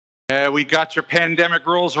We got your pandemic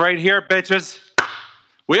rules right here, bitches.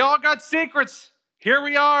 We all got secrets. Here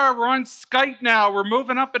we are. We're on Skype now. We're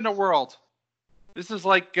moving up in the world. This is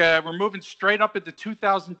like we're moving straight up into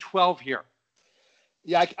 2012 here.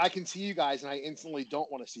 Yeah, I can see you guys, and I instantly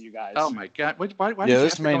don't want to see you guys. Oh, my God. Why yeah,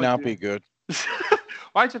 this may not be good.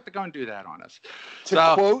 Why'd you have to go and do that on us?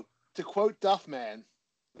 To quote Duffman,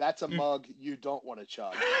 that's a mug you don't want to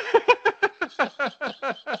chug.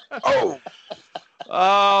 Oh,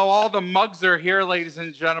 all the mugs are here, ladies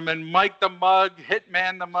and gentlemen. Mike the Mug,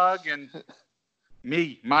 Hitman the Mug, and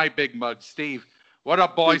me, my big mug, Steve. What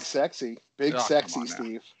up, boys? Big sexy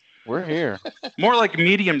Steve. We're here. More like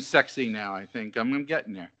medium sexy now, I think. I'm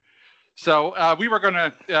getting there. So we were going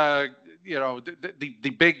to, the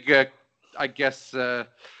big, I guess, the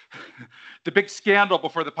big scandal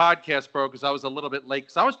before the podcast broke because I was a little bit late.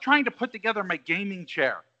 Because I was trying to put together my gaming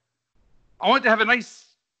chair. I wanted to have a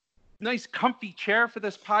nice comfy chair for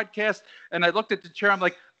this podcast. And I looked at the chair. I'm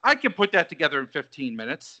like, I can put that together in 15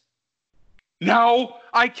 minutes. No,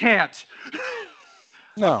 I can't.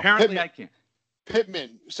 No. Apparently I can't.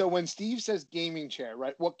 Pittman, so when Steve says gaming chair,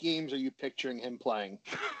 right, what games are you picturing him playing?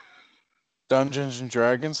 Dungeons and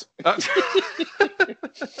Dragons. I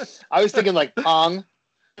was thinking like Pong.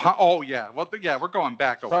 Oh, yeah. Well, yeah, we're going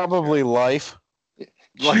back. Probably Life.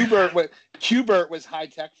 Qbert was high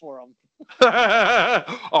tech for him. Oh,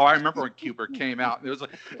 I remember when Qbert came out. It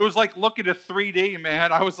was like looking at 3D,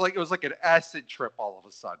 man. It was like an acid trip all of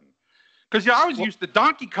a sudden. Because I was used to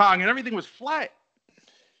Donkey Kong and everything was flat.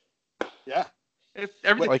 Yeah.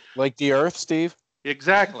 Everything like the Earth, Steve.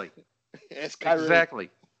 Exactly. Exactly.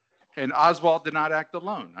 And Oswald did not act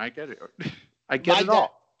alone. I get it. I get it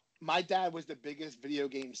all. My dad was the biggest video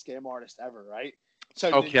game scam artist ever, right?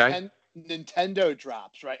 So okay. Nintendo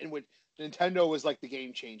drops, right? And when Nintendo was like the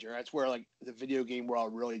game changer. That's where like the video game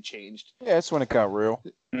world really changed. Yeah, that's when it got real.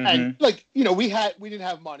 Mm-hmm. And like, we didn't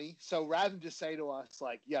have money. So rather than just say to us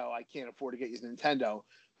like, yo, I can't afford to get you Nintendo,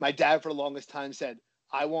 my dad for the longest time said,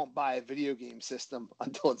 I won't buy a video game system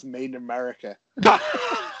until it's made in America.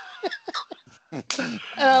 And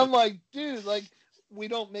I'm like, dude, like, we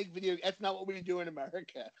don't make video. That's not what we do in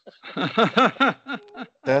America.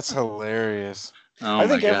 That's hilarious. Oh, I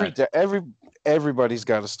think everybody's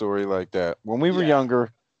got a story like that. When we were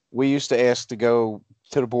younger, we used to ask to go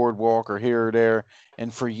to the boardwalk or here or there,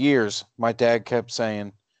 and for years, my dad kept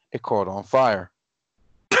saying it caught on fire.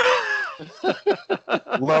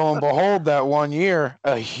 Lo and behold, that one year,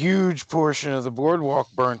 a huge portion of the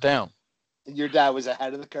boardwalk burnt down. And your dad was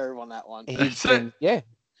ahead of the curve on that one. Yeah.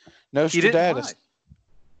 Nostradamus.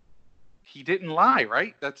 He didn't lie,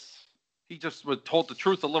 right? He just was told the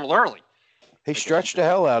truth a little early. He stretched the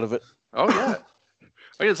hell out of it. Oh, yeah.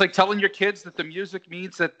 It's like telling your kids that the music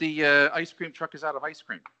means that the ice cream truck is out of ice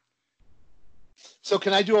cream. So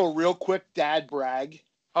can I do a real quick dad brag?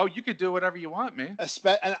 Oh, you could do whatever you want, man.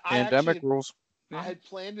 Pandemic rules. I had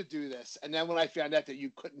planned to do this, and then when I found out that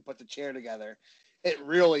you couldn't put the chair together, it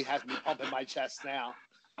really has me pumping my chest now.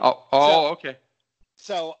 Okay.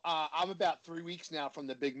 So I'm about 3 weeks now from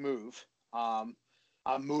the big move. I'm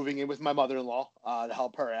moving in with my mother-in-law to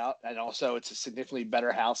help her out, and also it's a significantly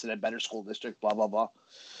better house and a better school district, blah, blah, blah.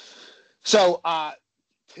 So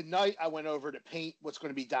tonight I went over to paint what's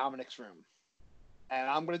going to be Dominic's room. And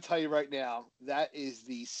I'm going to tell you right now, that is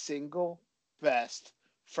the single best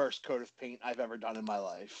first coat of paint I've ever done in my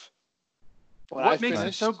life. What makes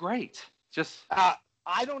it so great? Just I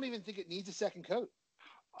don't even think it needs a second coat.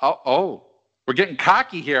 Oh, we're getting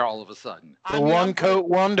cocky here all of a sudden. One coat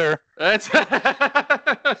wonder. That's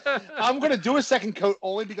I'm going to do a second coat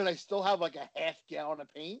only because I still have like a half gallon of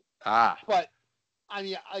paint. But I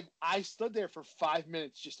mean, I stood there for 5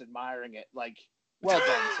 minutes just admiring it. Like, well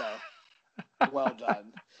done, sir. Well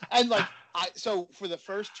done. And like, so for the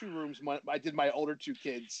first two rooms, I did my older two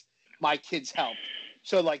kids. My kids helped.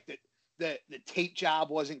 So like the tape job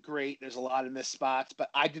wasn't great. There's a lot of missed spots, but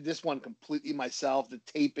I did this one completely myself. The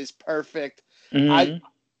tape is perfect. Mm-hmm.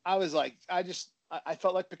 I was like, I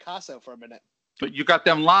felt like Picasso for a minute. But you got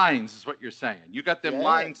them lines, is what you're saying. You got them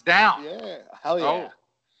lines down. Yeah, hell yeah.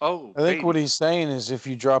 Oh, I think what he's saying is if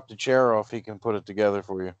you drop the chair off, he can put it together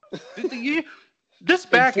for you. This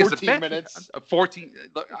back is a bitch. 14 minutes. 14.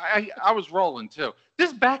 Look, I was rolling too.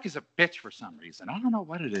 This back is a bitch for some reason. I don't know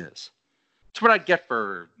what it is. It's what I get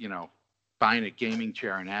for, buying a gaming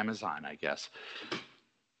chair on Amazon, I guess.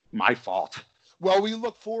 My fault. Well, we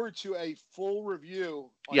look forward to a full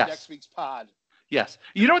review on next week's pod. Yes.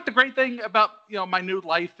 You know what the great thing about, my new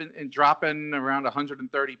life and dropping around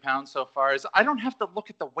 130 pounds so far is I don't have to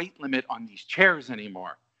look at the weight limit on these chairs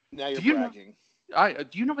anymore. Now you're bragging.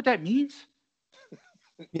 Do you know what that means?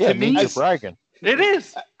 Yeah, it means you're bragging. It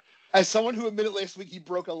is. As someone who admitted last week he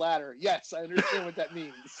broke a ladder, yes, I understand what that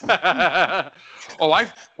means.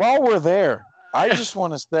 While we're there, I just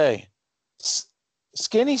want to say,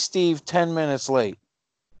 Skinny Steve 10 minutes late.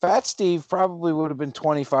 Fat Steve probably would have been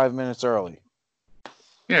 25 minutes early.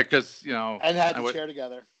 Yeah, because and had the chair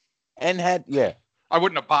together. I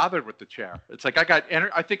wouldn't have bothered with the chair. It's like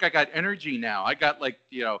I think I got energy now. I got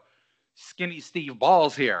Skinny Steve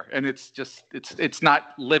balls here, and it's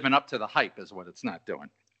not living up to the hype, is what it's not doing.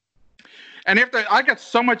 And I got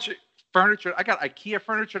so much furniture. I got IKEA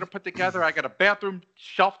furniture to put together. I got a bathroom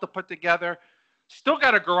shelf to put together. Still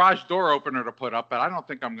got a garage door opener to put up, but I don't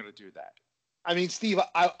think I'm going to do that. I mean, Steve,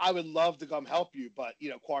 I would love to come help you, but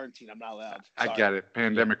quarantine, I'm not allowed. Sorry. I get it.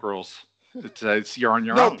 Pandemic rules. It's you're on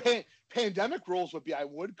your own. Pandemic rules would be I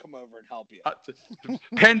would come over and help you.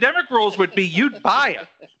 Pandemic rules would be you'd buy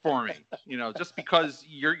it for me, just because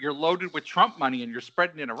you're loaded with Trump money and you're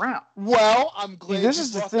spreading it around. Well, I'm glad this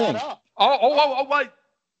is the thing. That up. Oh, what?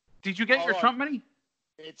 Did you get your Trump money?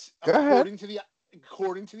 It's according to the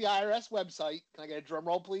IRS website. Can I get a drum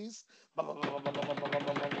roll, please?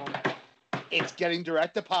 It's getting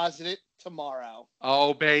direct deposited tomorrow.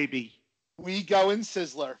 Oh, baby. We go in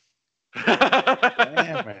Sizzler.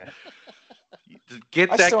 Damn, man. Get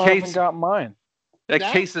that I still case. Haven't got mine. That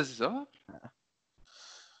case is up.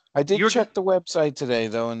 I did check the website today,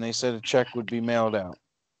 though, and they said a check would be mailed out.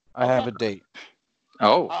 I have a date.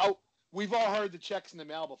 Oh. We've all heard the checks in the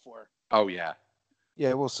mail before. Oh, yeah.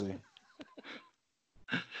 Yeah, we'll see.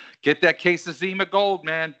 Get that case of Zima Gold,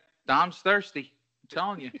 man. Dom's thirsty. I'm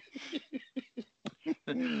telling you.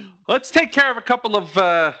 Let's take care of a couple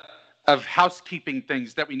of housekeeping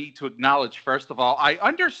things that we need to acknowledge. First of all, I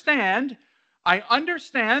understand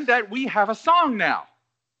that we have a song now.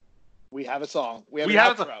 We have a song. We have an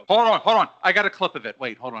outro. Hold on. I got a clip of it.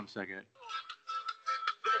 Wait, hold on a second.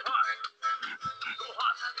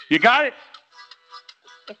 You got it?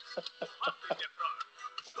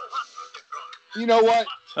 You know what?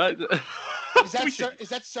 Is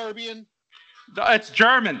that Serbian? No, it's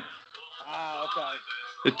German.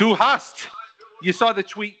 Okay. Du hast. You saw the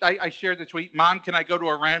tweet. I shared the tweet. Mom, can I go to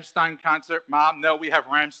a Rammstein concert? Mom, no, we have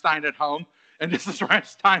Rammstein at home. And this is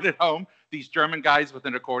Rammstein at home. These German guys with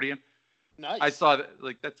an accordion. Nice. I saw that.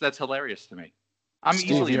 Like that's hilarious to me.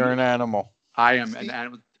 Steve, you're an animal. I am an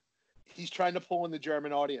animal. He's trying to pull in the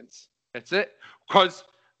German audience. That's it. Because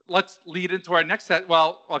let's lead into our next set.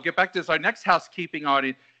 Well, I'll get back to this. Our next housekeeping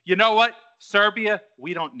audience. You know what? Serbia,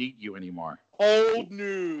 we don't need you anymore. Old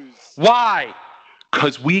news. Why?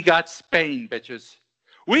 Because we got Spain, bitches.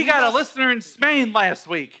 We got a listener in Spain last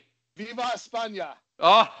week. Viva España.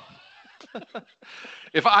 Oh.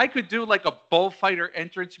 If I could do like a bullfighter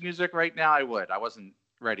entrance music right now, I would. I wasn't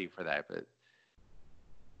ready for that, but.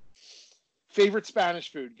 Favorite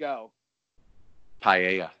Spanish food? Go.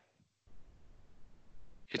 Paella.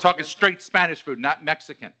 You're talking straight Spanish food, not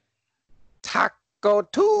Mexican. Taco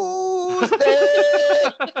Tuesday.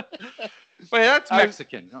 Wait, that's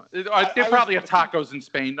Mexican. They probably have tacos in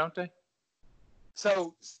Spain, don't they?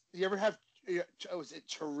 So, you ever have, is it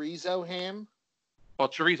chorizo ham? Well,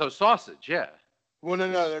 chorizo sausage, yeah. Well,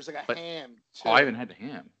 no, there's like a ham, too. Oh, I haven't had the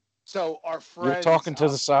ham. So, our friends... You're talking to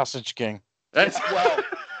the Sausage King. Well,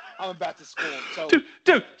 I'm about to school him. So.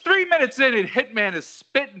 Dude, 3 minutes in and Hitman is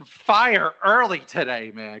spitting fire early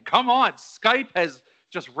today, man. Come on. Skype has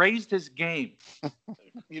just raised his game.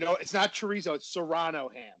 It's not chorizo, it's Serrano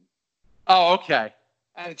ham. Oh, okay.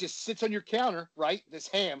 And it just sits on your counter, right? This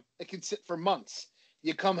ham, it can sit for months.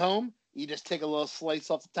 You come home, you just take a little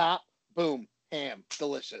slice off the top, boom, ham,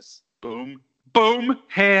 delicious. Boom,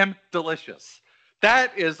 ham, delicious.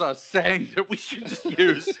 That is a saying that we should just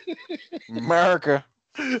use. America.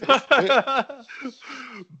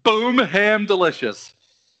 Boom, ham, delicious.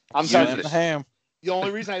 I'm sorry. Ham. The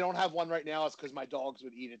only reason I don't have one right now is because my dogs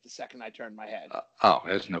would eat it the second I turned my head.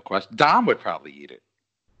 There's no question. Dom would probably eat it.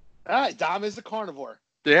 Dom is a carnivore.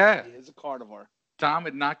 Yeah. He is a carnivore. Dom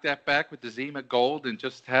would knock that back with the Zima Gold and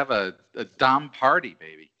just have a Dom party,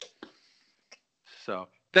 baby. So,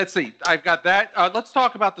 let's see. I've got that. Let's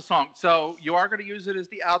talk about the song. So, you are going to use it as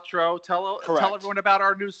the outro. Tell everyone about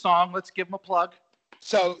our new song. Let's give them a plug.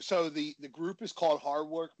 So the group is called Hard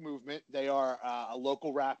Work Movement. They are a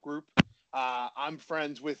local rap group. I'm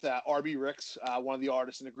friends with RB Ricks, one of the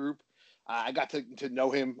artists in the group. I got to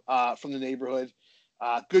know him from the neighborhood.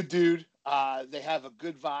 Good dude. They have a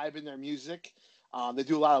good vibe in their music. They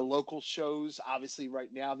do a lot of local shows. Obviously,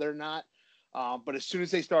 right now they're not. But as soon as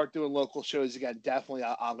they start doing local shows again, definitely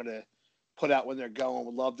I'm going to put out when they're going.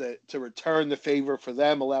 Would love to return the favor for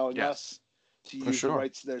them, allowing us to use the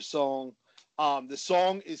rights to their song. The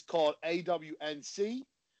song is called AWNC,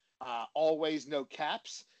 Always No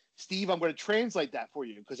Caps. Steve, I'm going to translate that for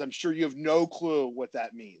you because I'm sure you have no clue what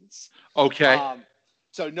that means. Okay.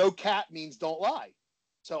 So no cap means don't lie.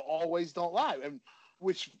 So always don't lie, and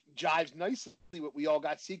which jives nicely with we all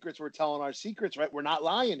got secrets. We're telling our secrets, right? We're not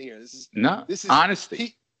lying here. This is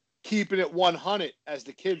honesty. Keeping it 100, as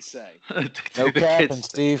the kids say. No capping,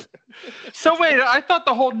 Steve. So wait, I thought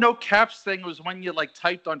the whole no caps thing was when you like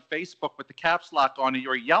typed on Facebook with the caps lock on and you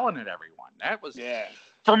were yelling at everyone. That was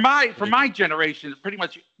for my generation. Pretty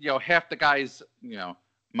much, half the guys,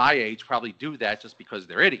 my age probably do that just because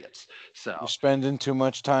they're idiots. So you're spending too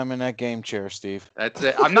much time in that game chair, Steve. That's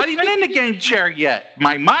it. I'm not even in the game chair yet.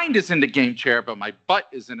 My mind is in the game chair, but my butt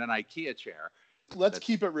is in an IKEA chair. Let's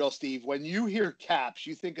keep it real, Steve. When you hear caps,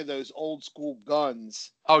 you think of those old school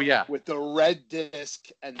guns. Oh, yeah. With the red disc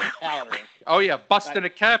and the powder. Oh, yeah. Busting a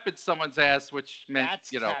cap in someone's ass, which meant, that's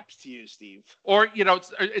caps to you, Steve. Or,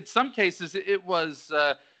 in some cases, it was,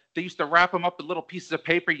 they used to wrap them up in little pieces of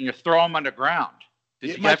paper and you throw them on the ground.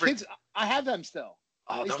 Kids, I have them still.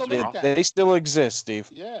 Oh, they still exist, Steve.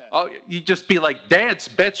 Yeah. Oh, you just be like, dance,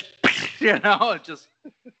 bitch. Just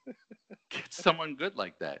get someone good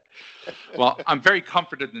like that. Well, I'm very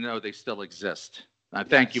comforted to know they still exist.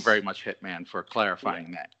 Thank you very much, Hitman, for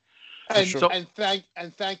clarifying that.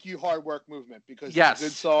 And thank you, Hard Work Movement, because it's a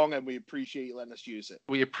good song and we appreciate you letting us use it.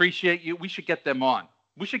 We appreciate you. We should get them on.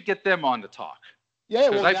 We should get them on to talk. Yeah,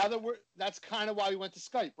 well, now that that's kind of why we went to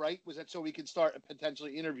Skype, right? Was that so we could start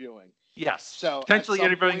potentially interviewing? Yes. So potentially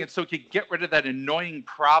interviewing, and so we could get rid of that annoying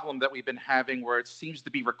problem that we've been having, where it seems to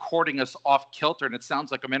be recording us off kilter, and it sounds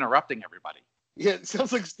like I'm interrupting everybody. Yeah, it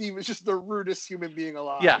sounds like Steve is just the rudest human being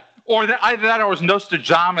alive. Yeah, or either that, or I was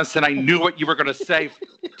Nostradamus, and I knew what you were going to say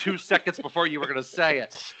 2 seconds before you were going to say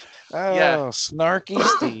it. Oh, yeah. Snarky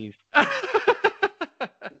Steve.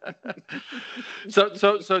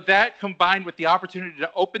 So that combined with the opportunity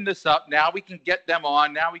to open this up, now we can get them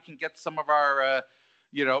on. Now we can get some of our,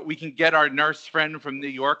 we can get our nurse friend from New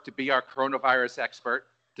York to be our coronavirus expert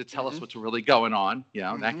to tell us what's really going on,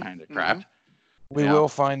 that kind of crap. We will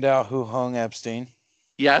find out who hung Epstein.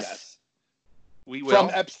 Yes. We will. From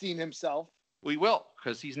Epstein himself. We will,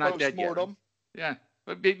 because he's not dead yet. Post-mortem. Yeah.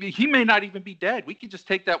 But he may not even be dead. We could just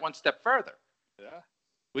take that one step further. Yeah.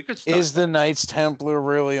 We could Is the Knights Templar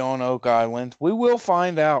really on Oak Island? We will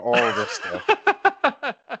find out all of this stuff.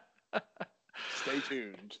 Stay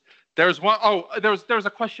tuned. There's a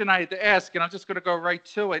question I had to ask, and I'm just going to go right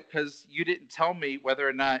to it because you didn't tell me whether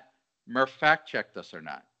or not Murph fact-checked us or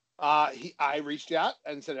not. I reached out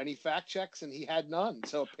and said any fact checks, and he had none.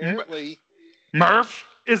 So apparently, Murph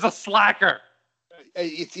is a slacker.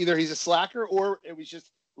 It's either he's a slacker or it was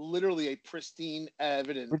just literally a pristine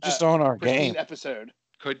evidence. We're just on our game episode.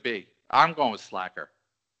 Could be. I'm going with slacker.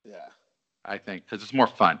 Yeah, I think because it's more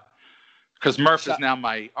fun. Because Murph is now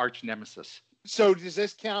my arch nemesis. So does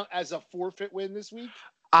this count as a forfeit win this week?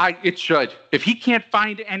 It should. If he can't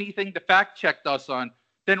find anything to fact check us on,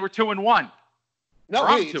 then we're 2-1. No,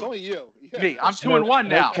 wait, it's only you. Yeah. Me, I'm 2-1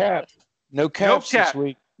 now. No caps this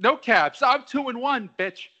week. No caps. I'm 2-1,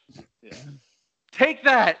 bitch. Yeah. Take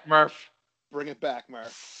that, Murph. Bring it back,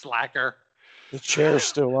 Murph. Slacker. The chair's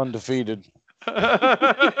still undefeated.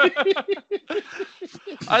 I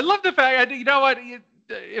love the fact. You know what?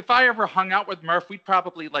 If I ever hung out with Murph, we'd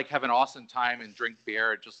probably like have an awesome time and drink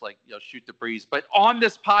beer and just like shoot the breeze. But on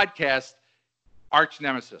this podcast, arch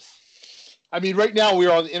nemesis. I mean, right now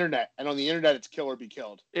we're on the internet, and on the internet, it's kill or be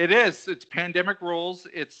killed. It is. It's pandemic rules.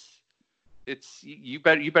 It's you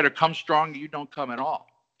better come strong. You don't come at all.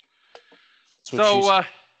 So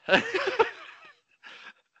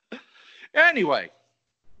anyway,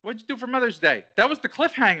 what'd you do for Mother's Day? That was the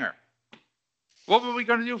cliffhanger. What were we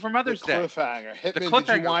going to do for Mother's Day? Cliffhanger.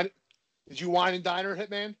 Hitman, did you wine and dine her,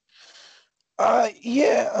 Hitman?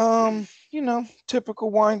 Yeah.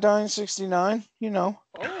 Typical wine dine 69.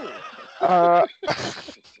 Oh.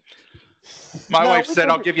 My wife said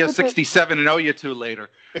I'll give you a 67 and owe you 2 later.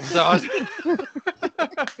 So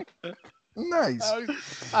nice.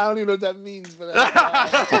 I don't even know what that means, but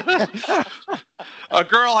a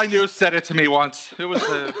girl I knew said it to me once. It was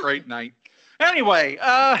a great night. Anyway,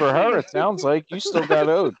 for her, it sounds like you still got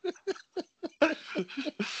owed.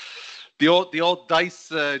 The old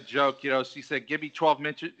dice joke, she said, "Give me 12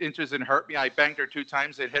 inches and hurt me." I banged her 2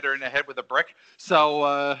 times and hit her in the head with a brick.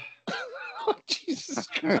 So, Jesus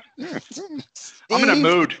Christ. I'm in a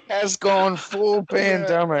mood. Has gone full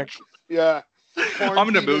pandemic. Yeah. I'm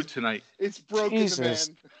in a mood tonight. It's broken, man.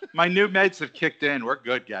 My new meds have kicked in. We're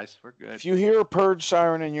good, guys. We're good. If you hear a purge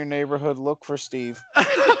siren in your neighborhood, look for Steve.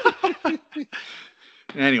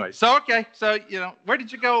 Anyway, so okay, so where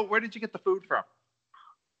did you go? Where did you get the food from?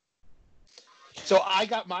 So I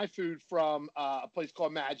got my food from a place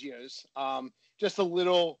called Maggio's. Just a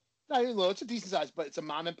little, not even little, it's a decent size, but it's a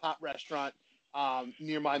mom and pop restaurant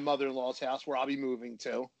near my mother-in-law's house where I'll be moving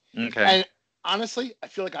to. Okay. And honestly, I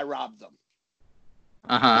feel like I robbed them.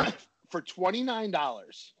 For $29.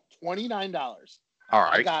 $29. All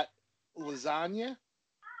right. I got lasagna,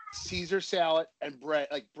 Caesar salad, and bread,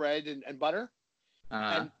 like bread and butter.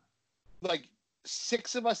 And like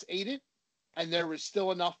 6 of us ate it, and there was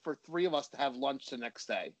still enough for 3 of us to have lunch the next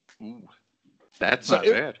day. Ooh, that's not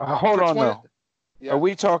bad. Hold on, though. Yeah. Are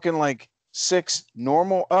we talking like 6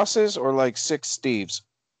 normal us's or like 6 Steves?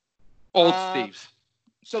 Old Steves.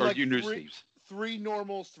 So or like you new Steves? 3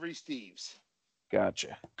 normals, 3 Steves.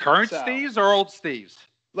 Gotcha. Current Steves or old Steves?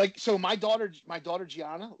 Like, so my daughter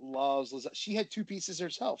Gianna loves lasagna. She had 2 pieces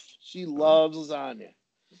herself. She loves lasagna.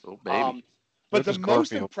 Oh, baby. But the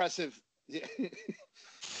most impressive...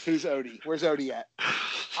 Who's Odie? Where's Odie at?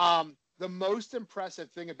 The most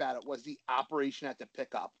impressive thing about it was the operation at the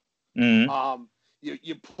pickup. Mm-hmm.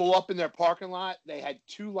 You pull up in their parking lot. They had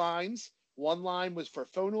 2 lines. One line was for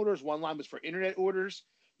phone orders. One line was for internet orders.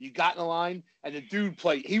 You got in a line, and the dude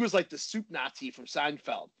played. He was like the soup Nazi from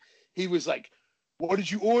Seinfeld. He was like, "What did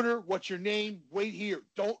you order? What's your name? Wait here.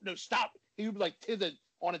 Stop." He would like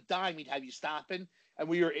on a dime. He'd have you stopping, and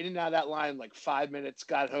we were in and out of that line in like 5 minutes.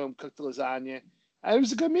 Got home, cooked the lasagna. And it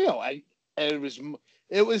was a good meal.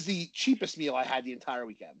 It was the cheapest meal I had the entire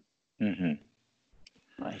weekend.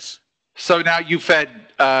 Mm-hmm. Nice. So now you fed.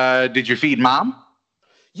 Did you feed mom?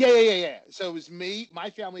 Yeah. So it was me, my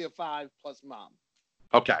family of 5 plus mom.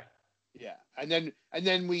 Okay. Yeah, and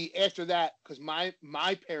then we after that because my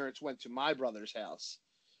parents went to my brother's house.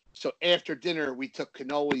 So after dinner we took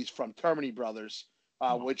cannolis from Termini Brothers,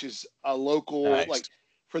 which is a local like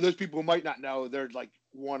for those people who might not know, they're like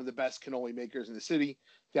one of the best cannoli makers in the city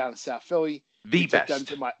down in South Philly. The best.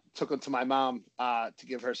 Took them to my mom to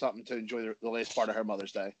give her something to enjoy the last part of her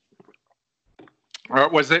Mother's Day.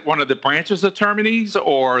 Was it one of the branches of Termini's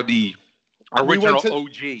or the original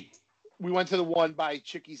OG? We went to the one by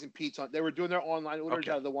Chickies and Pete's. They were doing their online orders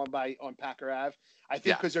out of the one on Packer Ave. I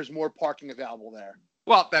think because there's more parking available there.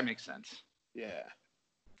 Well, that makes sense. Yeah.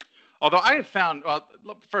 Although I have found,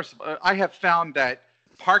 I have found that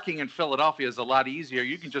parking in Philadelphia is a lot easier.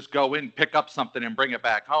 You can just go in, pick up something, and bring it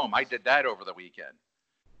back home. I did that over the weekend.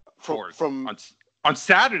 On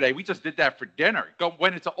Saturday, we just did that for dinner.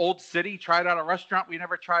 Went into Old City, tried out a restaurant we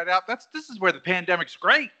never tried out. This is where the pandemic's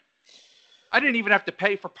great. I didn't even have to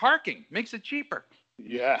pay for parking. Makes it cheaper.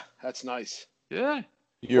 Yeah, that's nice. Yeah.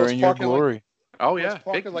 You're in your glory. What's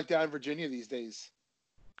parking like down in Virginia these days?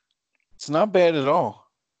 It's not bad at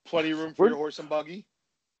all. Plenty of room for your horse and buggy?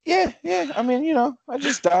 Yeah. I mean, I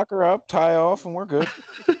just dock her up, tie off, and we're good.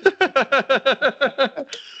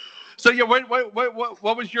 So,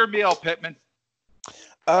 what was your meal, Pittman?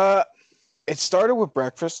 It started with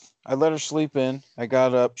breakfast. I let her sleep in. I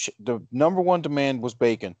got up. The number one demand was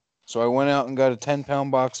bacon. So I went out and got a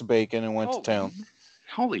 10-pound box of bacon and went to town.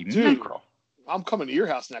 Holy mackerel. I'm coming to your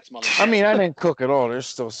house next month. I mean, I didn't cook at all. There's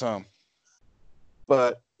still some.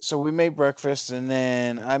 But so we made breakfast, and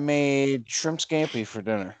then I made shrimp scampi for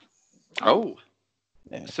dinner. Oh.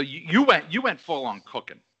 Yeah. So you went full on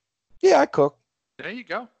cooking. Yeah, I cook. There you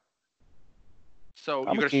go. So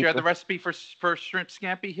you're going to share the recipe for shrimp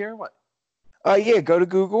scampi here? What? Yeah, go to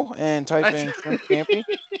Google and type in shrimp scampi.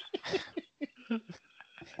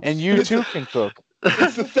 And you too can cook.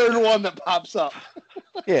 It's the third one that pops up.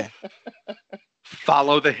 Yeah.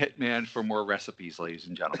 Follow the hitman for more recipes, ladies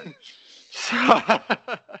and gentlemen.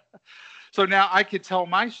 So now I could tell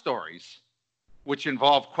my stories, which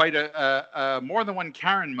involve quite a more than one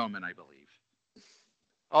Karen moment, I believe.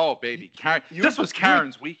 Oh, baby. Karen. This was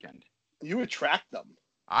Karen's weekend. You attract them.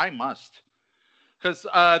 I must. Because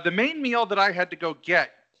the main meal that I had to go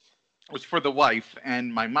get was for the wife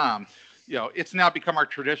and my mom. It's now become our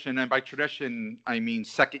tradition, and by tradition, I mean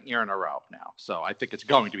 2nd year in a row now. So I think it's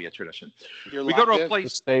going to be a tradition. We go to a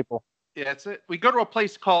place. Staple. Yeah, that's it. We go to a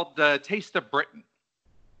place called Taste of Britain.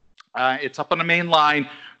 It's up on the main line,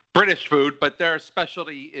 British food, but their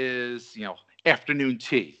specialty is, afternoon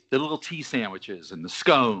tea, the little tea sandwiches and the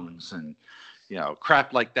scones and,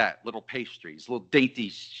 crap like that, little pastries, little dainty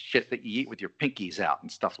shit that you eat with your pinkies out and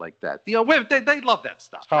stuff like that. They love that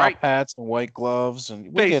stuff, right? Top hats and white gloves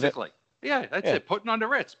and basically. Yeah, that's it. Putting on the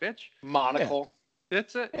Ritz, bitch. Monocle. Yeah.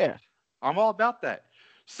 That's it. Yeah. I'm all about that.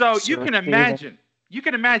 So you can imagine,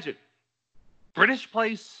 British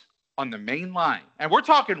place on the main line. And we're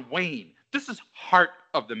talking Wayne. This is heart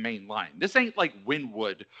of the main line. This ain't like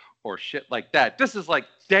Wynwood or shit like that. This is like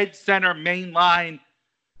dead center main line,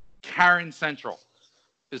 Karen Central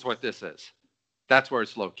is what this is. That's where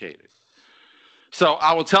it's located. So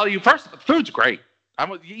I will tell you first, the food's great.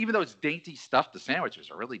 Even though it's dainty stuff, the sandwiches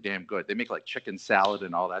are really damn good. They make like chicken salad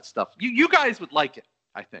and all that stuff. You guys would like it,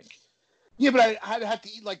 I think. Yeah, but I'd have to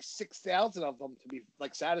eat like 6,000 of them to be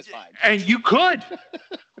like satisfied. And you could.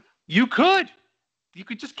 You could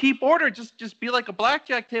just keep ordering. Just be like a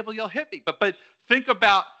blackjack table. You'll hit me. But think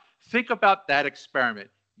about that experiment.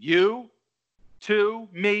 You, two,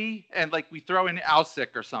 me, and like we throw in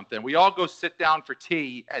Alsic or something. We all go sit down for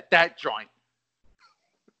tea at that joint.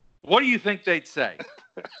 What do you think they'd say?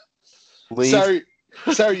 Leave.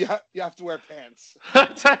 Sorry, you have to wear pants.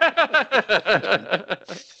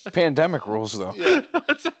 Pandemic rules, though. Yeah.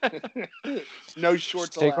 No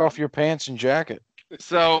shorts. Take off your pants and jacket.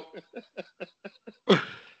 So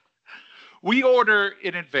we order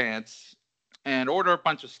in advance and order a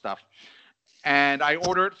bunch of stuff. And I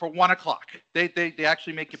order it for 1 o'clock. They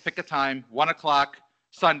actually make you pick a time. 1 o'clock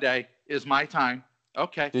Sunday is my time.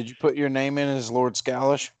 Okay. Did you put your name in as Lord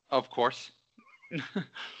Scalish? Of course.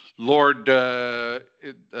 Lord Applebottom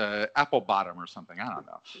or something. I don't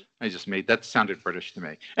know. I just made that sounded British to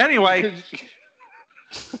me. Anyway.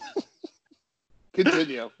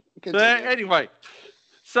 Continue. Anyway.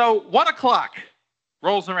 So 1 o'clock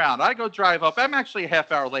rolls around. I go drive up. I'm actually a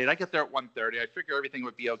half hour late. I get there at 1:30. I figure everything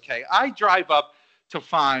would be okay. I drive up to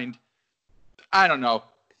find, I don't know,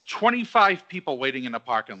 25 people waiting in the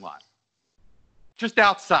parking lot. Just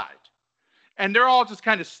outside. And they're all just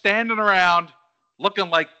kind of standing around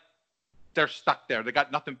looking like they're stuck there. They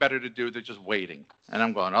got nothing better to do. They're just waiting. And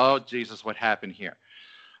I'm going, oh, Jesus, what happened here?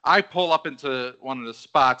 I pull up into one of the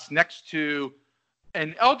spots next to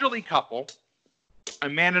an elderly couple, a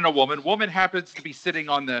man and a woman. Woman happens to be sitting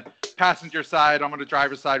on the passenger side. I'm on the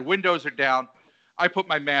driver's side. Windows are down. I put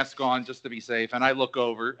my mask on just to be safe. And I look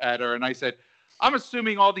over at her and I said, I'm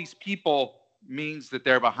assuming all these people means that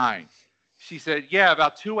they're behind. She said, yeah,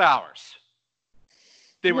 about 2 hours.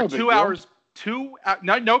 They were 2 hours.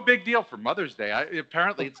 No big deal for Mother's Day.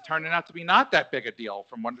 Apparently, it's turning out to be not that big a deal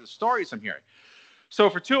from one of the stories I'm hearing. So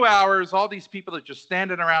for 2 hours, all these people are just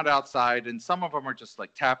standing around outside, and some of them are just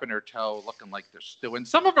like tapping their toe, looking like they're stewing.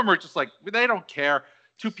 Some of them are just like, they don't care.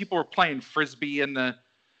 2 people were playing Frisbee in the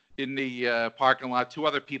parking lot. 2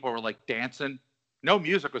 other people were like dancing. No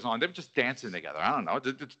music was on. They were just dancing together. I don't know.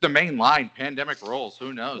 It's the main line. Pandemic rules.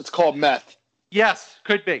 Who knows? It's called meth. Yes,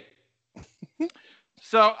 could be.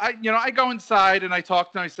 So I go inside and I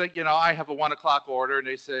talk to them. I say, I have a 1 o'clock order, and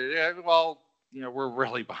they said, yeah, well, we're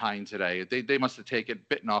really behind today. They must have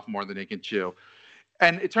bitten off more than they can chew.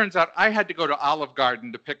 And it turns out I had to go to Olive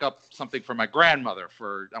Garden to pick up something for my grandmother.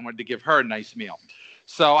 I wanted to give her a nice meal.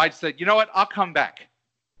 So I said, you know what? I'll come back.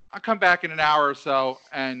 I'll come back in an hour or so,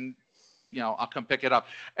 and I'll come pick it up.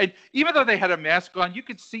 And even though they had a mask on, you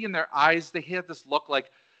could see in their eyes they had this look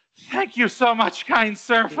like, thank you so much, kind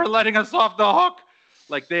sir, for letting us off the hook.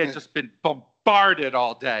 Like they had just been bombarded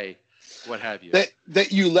all day, what have you.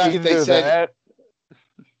 That you left, either they said.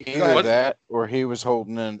 Either that or he was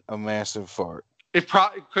holding in a massive fart. It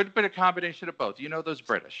could have been a combination of both. Those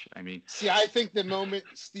British. I mean. See, I think the moment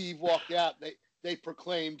Steve walked out, they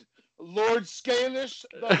proclaimed, Lord Scalish,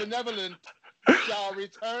 the Benevolent, shall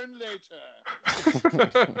return later.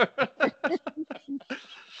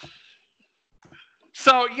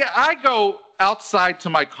 So, yeah, I go outside to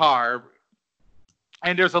my car,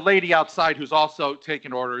 and there's a lady outside who's also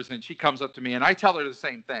taking orders, and she comes up to me, and I tell her the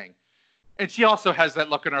same thing. And she also has that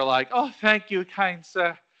look in her like, oh, thank you, kind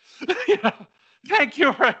sir. Thank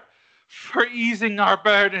you for easing our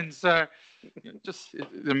burden, sir. Just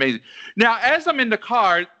amazing. Now, as I'm in the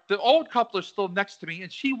car, the old couple is still next to me,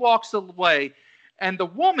 and she walks away, and the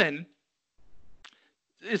woman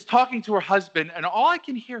is talking to her husband, and all I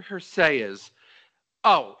can hear her say is,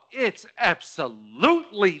 oh, it's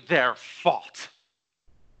absolutely their fault.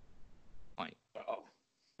 Like, oh,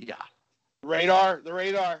 yeah. The radar.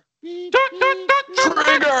 Beep,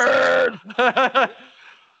 triggered.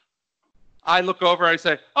 I look over, I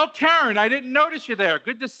say, oh, Karen, I didn't notice you there.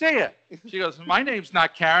 Good to see you. She goes, my name's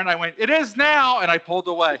not Karen. I went, it is now. And I pulled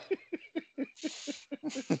away.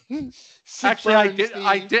 Actually,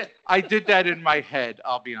 I did that in my head.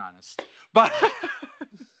 I'll be honest, but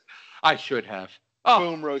I should have.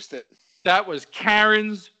 Oh, boom, roast it. That was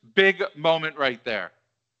Karen's big moment right there.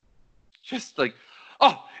 Just like,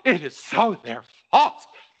 oh, it is so their fault.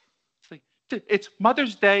 It's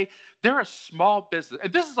Mother's Day. They're a small business.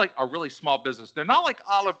 And this is like a really small business. They're not like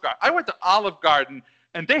Olive Garden. I went to Olive Garden,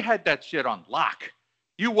 and they had that shit on lock.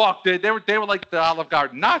 You walked in. They were like the Olive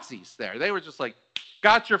Garden Nazis there. They were just like,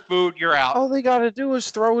 got your food, you're out. All they got to do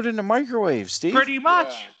is throw it in the microwave, Steve. Pretty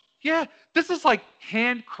much. Yeah. This is like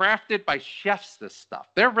handcrafted by chefs, this stuff.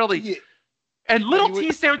 They're really... And little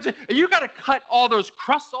T sandwiches, and you got to cut all those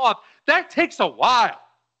crusts off. That takes a while.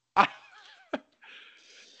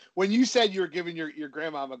 When you said you were giving your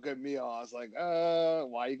grandmom a good meal, I was like,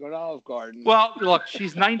 why are you going to Olive Garden? Well, look,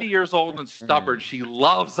 she's 90 years old and stubborn. She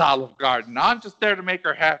loves Olive Garden. I'm just there to make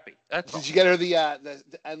her happy. That's Did you get her the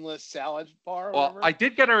endless salad bar? Well, I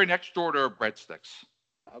did get her an extra order of breadsticks.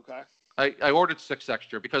 Okay. I ordered 6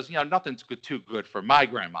 extra because, nothing's too good for my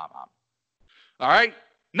grandma. All right?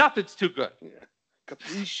 Nothing's too good. Yeah.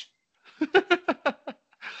 Capiche.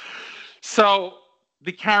 So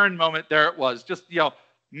the Karen moment, there it was. Just,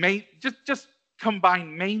 just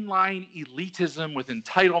combine mainline elitism with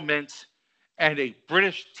entitlement and a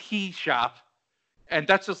British tea shop. And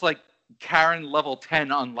that's just like Karen level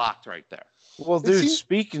 10 unlocked right there. Well, dude,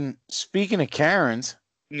 speaking of Karens.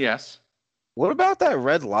 Yes. What about that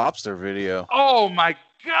Red Lobster video? Oh, my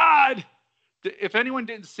God. If anyone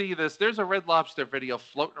didn't see this, there's a Red Lobster video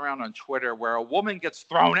floating around on Twitter where a woman gets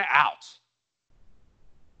thrown out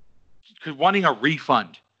wanting a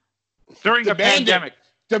refund during a pandemic.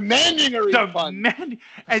 Demanding a refund.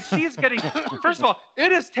 And she's getting, first of all,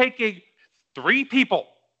 it is taking 3 people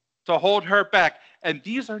to hold her back. And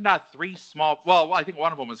these are not 3 small, well, I think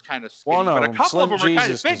one of them was kind of skinny, but a couple of them were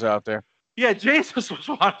kind of big. Was out there. Yeah, Jesus was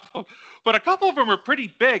one of them. But a couple of them were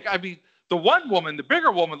pretty big. I mean, the one woman, the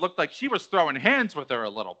bigger woman, looked like she was throwing hands with her a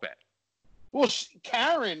little bit. Well,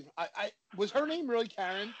 Karen, was her name really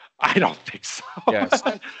Karen? I don't think so. Yes.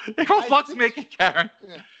 Let's make it Karen.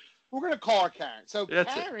 Yeah. We're going to call her Karen. So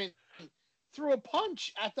Karen threw a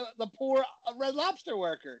punch at the poor Red Lobster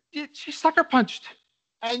worker. Yeah, she sucker punched.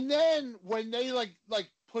 And then when they like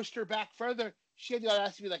pushed her back further, she had the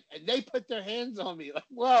audacity to be like, and they put their hands on me. Like,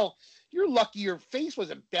 well, you're lucky your face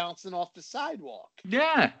wasn't bouncing off the sidewalk.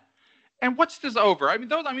 Yeah. And what's this over? I mean,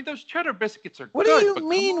 those cheddar biscuits are what good. What do you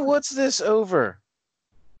mean, what's this over?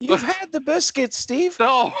 You've had the biscuits, Steve.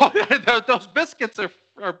 No, those biscuits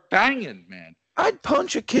are banging, man. I'd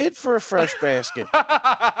punch a kid for a fresh basket.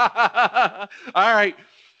 All right.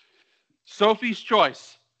 Sophie's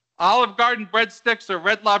choice. Olive Garden breadsticks or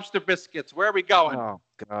Red Lobster biscuits? Where are we going? Oh,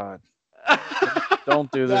 God.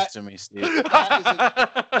 Don't do this to me, Steve.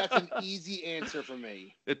 That's an easy answer for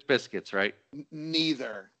me. It's biscuits, right?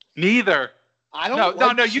 Neither. I don't.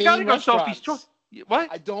 No. You got to go Sophie's choice.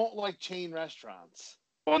 What? I don't like chain restaurants.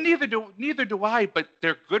 Well, neither do I. But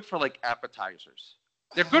they're good for like appetizers.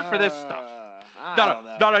 They're good for this stuff.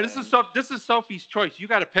 No. This is Sophie's choice. You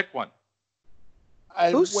got to pick one.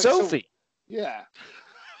 Who's Sophie? Yeah.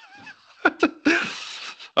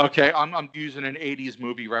 Okay, I'm using an 80s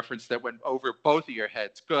movie reference that went over both of your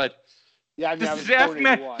heads. Good. Yeah, I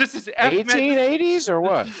mean, this is F 1880s or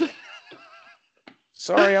what?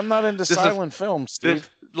 Sorry, I'm not into silent films, Steve.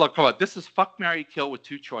 Look, come on. This is fuck, marry, kill with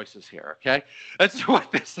 2 choices here, okay? That's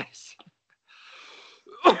what this is.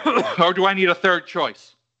 Or do I need a third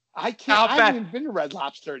choice? I can't. I haven't even been to Red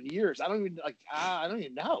Lobster in years. I don't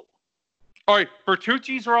even know. All right,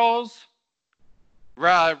 Bertucci's rolls,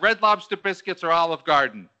 Red Lobster biscuits, or Olive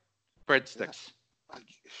Garden breadsticks.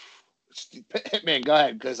 Man, go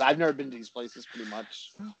ahead, because I've never been to these places pretty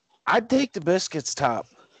much. I'd take the biscuits top.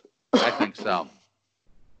 I think so.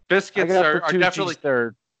 Biscuits are definitely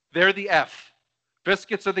third. They're the F.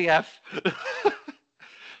 Biscuits are the F.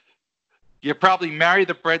 You probably marry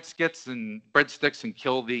the breadsticks and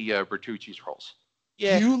kill the Bertucci's rolls.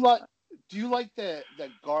 Yeah. Do you like the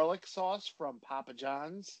garlic sauce from Papa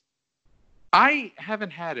John's? I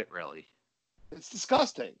haven't had it really. It's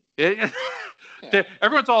disgusting.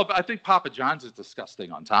 Everyone's I think Papa John's is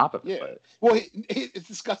disgusting on top of it. Yeah. Well, it's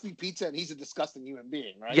disgusting pizza, and he's a disgusting human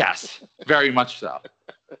being, right? Yes, very much so.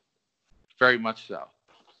 Very much so.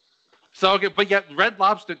 So, but yet Red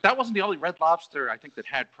Lobster, that wasn't the only Red Lobster I think that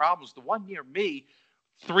had problems. The one near me,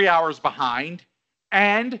 3 hours behind,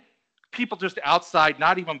 and people just outside,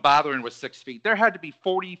 not even bothering with 6 feet. There had to be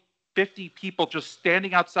 40, 50 people just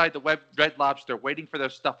standing outside the Red Lobster waiting for their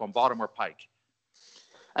stuff on Baltimore Pike.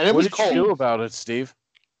 And it was cold. What did you do about it, Steve?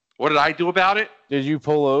 What did I do about it? Did you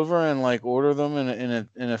pull over and like order them in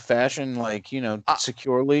a fashion like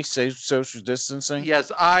securely, say social distancing?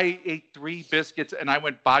 Yes, I ate 3 biscuits and I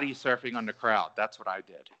went body surfing on the crowd. That's what I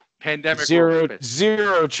did. Pandemic.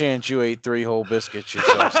 Zero chance you ate 3 whole biscuits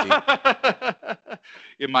yourself, Steve.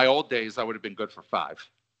 In my old days, I would have been good for 5.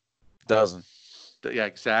 Dozen. Yeah,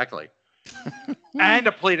 exactly. and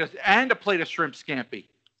a plate of shrimp scampi.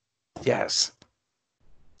 Yes.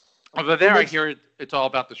 Over there, I hear it's all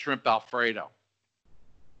about the shrimp Alfredo.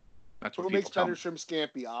 That's what Who makes better shrimp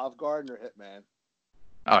scampi, Olive Garden or Hitman?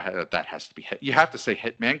 Oh, that has to be Hit. You have to say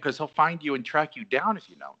Hitman because he'll find you and track you down if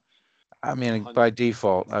you know. I mean, by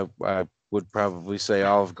default, would probably say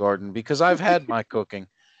Olive Garden because I've had my cooking.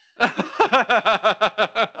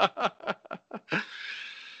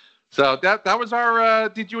 So that was our.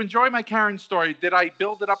 Did you enjoy my Karen story? Did I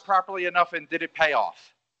build it up properly enough, and did it pay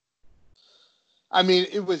off? I mean,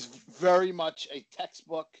 it was very much a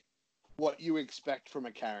textbook. What you expect from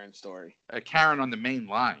a Karen story. A Karen on the main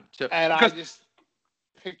line. So, and I just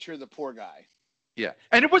picture the poor guy. Yeah,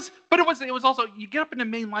 and it was also, you get up in the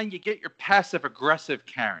main line, you get your passive aggressive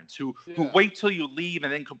Karens who wait till you leave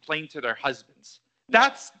and then complain to their husbands.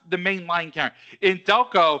 That's the main line Karen. In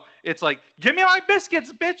Delco, it's like, give me my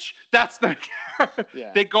biscuits, bitch. That's the Karen.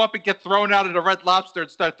 Yeah. They go up and get thrown out of the Red Lobster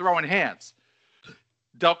and start throwing hands.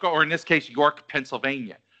 Delco, or in this case, York,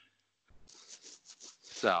 Pennsylvania.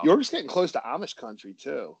 So York's getting close to Amish country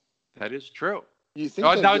too. That is true. You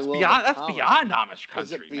think? No, it's beyond. That's beyond Amish country.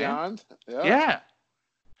 Is it beyond? Man. Yeah.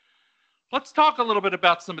 Let's talk a little bit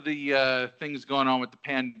about some of the things going on with the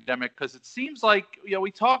pandemic, because it seems like, we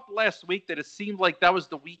talked last week that it seemed like that was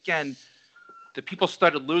the weekend that people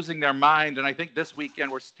started losing their mind, and I think this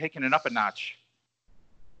weekend we're taking it up a notch.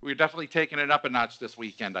 We're definitely taking it up a notch this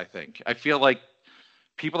weekend. I think. I feel like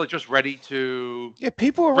people are just ready to. Yeah,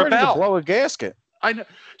 people are ready to blow a gasket. I know.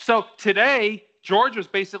 So today, George was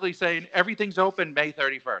basically saying everything's open May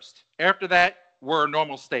 31st. After that, we're a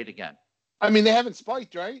normal state again. I mean, they haven't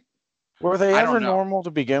spiked, right? Were they ever normal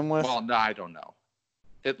to begin with? Well, no, I don't know.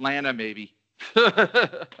 Atlanta, maybe.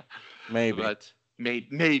 Maybe. But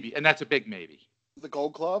maybe. And that's a big maybe. The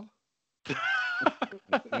Gold Club?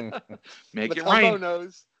 Make it rain.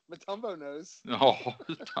 Mutombo knows. Oh,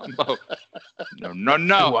 Mutombo.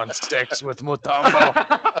 No. Who wants sex with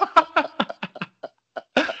Mutombo?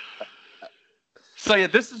 So, yeah,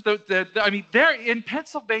 this is there in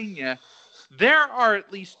Pennsylvania, there are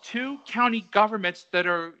at least 2 county governments that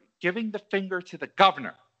are giving the finger to the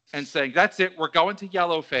governor and saying, that's it, we're going to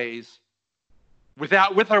yellow phase with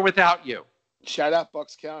or without you. Shout out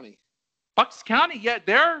Bucks County. Bucks County, yeah,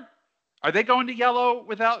 are they going to yellow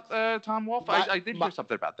without Tom Wolf? I did hear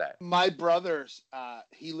something about that. My brother's,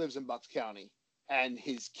 he lives in Bucks County, and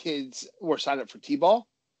his kids were signed up for T-ball.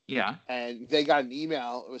 Yeah. And they got an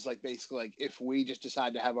email. It was like, basically like, if we just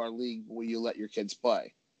decide to have our league, will you let your kids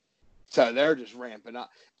play? So they're just ramping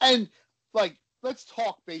up. And like, let's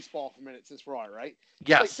talk baseball for a minute since we're on, right?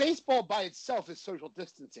 Yes. Like, baseball by itself is social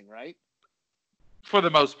distancing, right? For the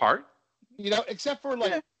most part. Except for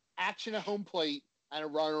action at home plate and a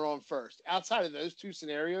runner on first. Outside of those 2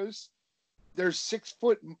 scenarios, there's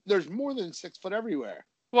more than 6 foot everywhere.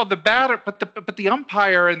 Well, the batter, but the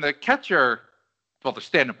umpire and the catcher, well, they're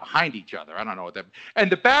standing behind each other. I don't know what that.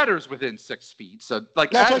 And the batter's within 6 feet. So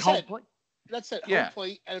at home plate. That's it. Home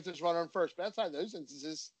plate, and if there's runner on first. But outside of those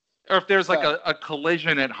instances. Or if there's like a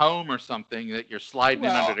collision at home or something that you're sliding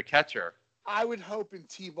in under the catcher. I would hope in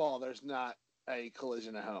T-ball there's not a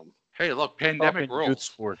collision at home. Hey, look, pandemic rules. Good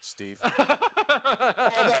sports, Steve.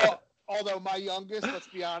 although my youngest, let's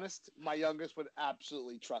be honest, would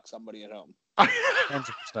absolutely truck somebody at home.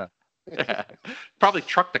 100%. Yeah. Probably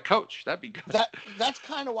truck the coach. That'd be good. That's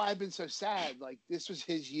kind of why I've been so sad. Like, this was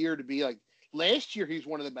his year to be like. Last year, he was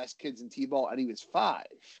one of the best kids in T-ball, and he was 5.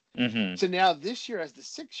 Mm-hmm. So now this year, as the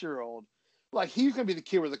 6-year-old, like, he's going to be the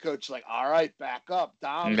kid where the coach is like, all right, back up,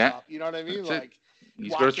 Dom's up. You know what I mean? Like,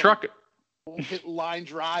 he's going to truck it. Hit line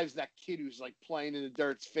drives that kid who's, like, playing in the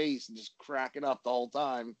dirt's face and just cracking up the whole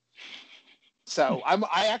time. So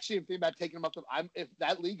I actually am thinking about taking him up. If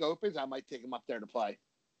that league opens, I might take him up there to play.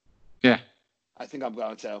 Yeah. I think I'm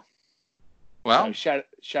going to. Well. So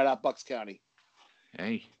shout out Bucks County.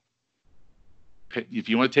 Hey. If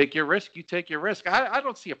you want to take your risk, you take your risk. I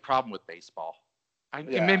don't see a problem with baseball.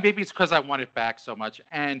 Maybe it's because I want it back so much.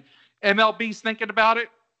 And MLB's thinking about it.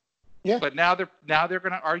 Yeah. But now they're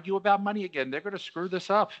going to argue about money again. They're going to screw this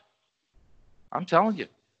up. I'm telling you,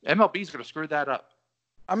 MLB's going to screw that up.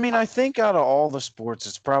 I mean, I think out of all the sports,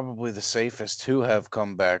 it's probably the safest to have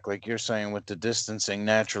come back. Like you're saying with the distancing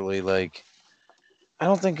naturally, like I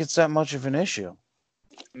don't think it's that much of an issue.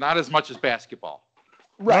 Not as much as basketball.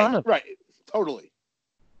 Right. Totally.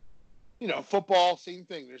 Football, same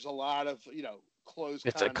thing. There's a lot of, close.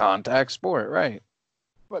 It's a contact sport, right?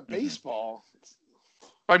 But baseball.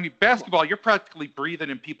 I mean, basketball, you're practically breathing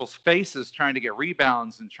in people's faces trying to get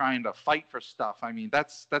rebounds and trying to fight for stuff. I mean,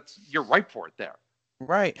 that's you're ripe for it there.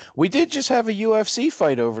 Right. We did just have a UFC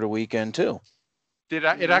fight over the weekend, too. Did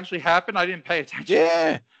it actually happen? I didn't pay attention.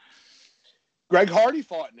 Yeah. Greg Hardy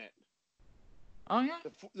fought in it. Oh, yeah?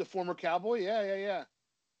 The former Cowboy? Yeah.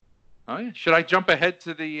 Oh, yeah. Should I jump ahead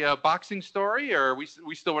to the boxing story, or we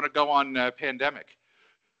still want to go on pandemic?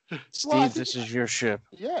 Steve, this is your ship.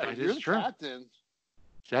 Yeah, you're the captain.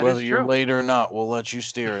 Whether you're late or not, we'll let you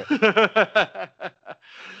steer it.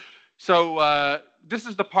 So this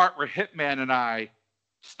is the part where Hitman and I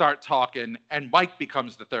start talking, and Mike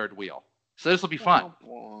becomes the third wheel. So this will be fun.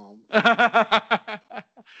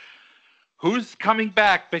 Who's coming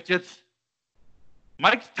back, bitches?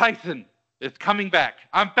 Mike Tyson is coming back.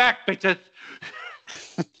 I'm back, bitches.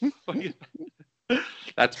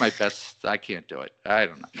 That's my best. I can't do it. I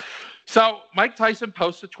don't know. So Mike Tyson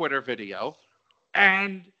posts a Twitter video,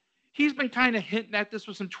 and he's been kind of hinting at this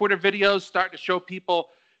with some Twitter videos, starting to show people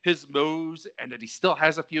his moves and that he still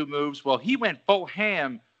has a few moves. Well, he went full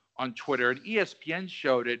ham on Twitter, and ESPN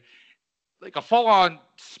showed it, like a full-on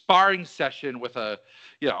sparring session with a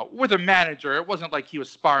manager. It wasn't like he was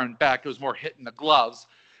sparring back. It was more hitting the gloves.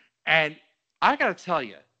 And I got to tell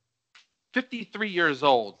you, 53 years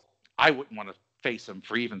old, I wouldn't want to face him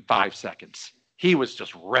for even 5 seconds. He was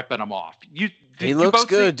just ripping him off. He looks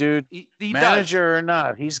good, dude. He Manager or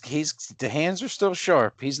not, he's the hands are still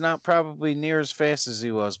sharp. He's not probably near as fast as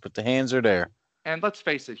he was, but the hands are there. And let's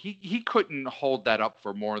face it, he couldn't hold that up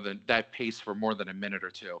for more than that pace for more than a minute or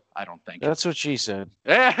two. I don't think. That's what she said.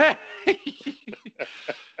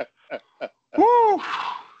 Woo!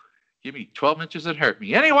 Give me 12 inches and hurt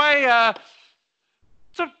me. Anyway,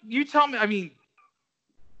 so you tell me. I mean,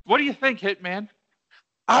 what do you think, Hitman?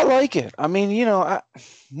 I like it. I mean,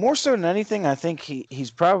 more so than anything, I think he's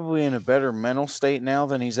probably in a better mental state now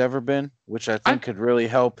than he's ever been, which I think could really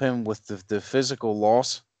help him with the physical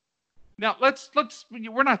loss. Now,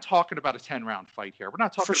 we're not talking about a 10-round fight here. We're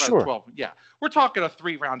not talking about sure. a 12. Yeah, we're talking a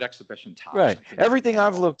 3-round exhibition time. Right. Everything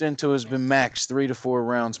I've looked into has been max 3 to 4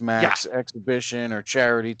 rounds max, exhibition or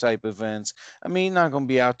charity type events. I mean, not going to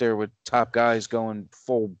be out there with top guys going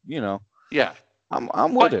full, Yeah.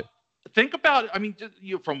 I'm with it. Think about it. I mean,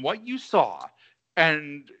 from what you saw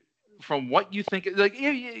and from what you think, like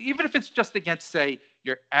even if it's just against, say,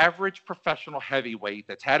 your average professional heavyweight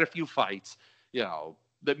that's had a few fights,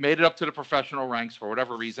 that made it up to the professional ranks for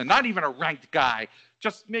whatever reason, not even a ranked guy,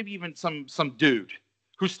 just maybe even some dude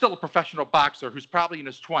who's still a professional boxer who's probably in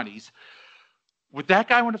his 20s. Would that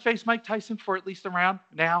guy want to face Mike Tyson for at least a round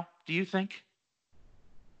now, do you think?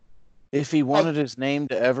 If he wanted his name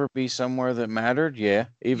to ever be somewhere that mattered, yeah.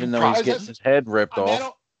 Even though he's getting his head ripped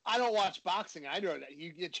off. I don't watch boxing. I know that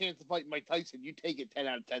you get a chance to fight Mike Tyson, you take it 10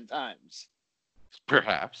 out of 10 times.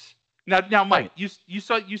 Perhaps. Now, Mike, you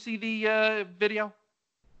see the video?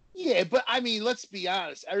 Yeah, but I mean, let's be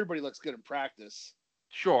honest. Everybody looks good in practice.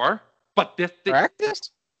 Sure, but this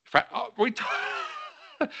practice? We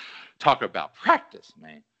talk about practice,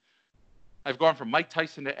 man. I've gone from Mike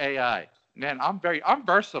Tyson to AI. Man, I'm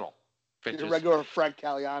versatile. You're a regular Frank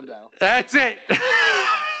Caliendo. That's it.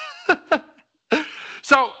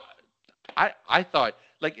 So, I thought,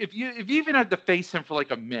 like, if you even had to face him for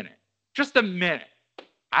like a minute, just a minute,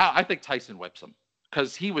 I think Tyson whips him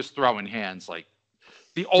because he was throwing hands like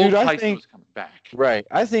the old Tyson was coming back. Right.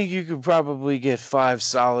 I think you could probably get 5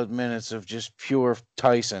 solid minutes of just pure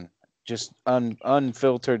Tyson, just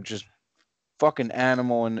unfiltered, just fucking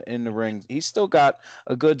animal in the ring. He's still got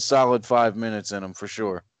a good solid 5 minutes in him for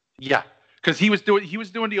sure. Yeah, because he was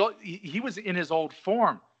in his old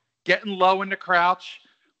form, getting low in the crouch,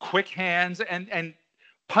 quick hands, and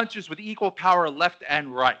punches with equal power left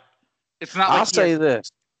and right. It's not. I'll say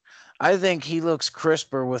this. I think he looks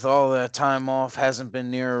crisper with all that time off, hasn't been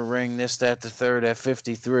near a ring, this, that, the third at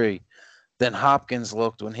 53, than Hopkins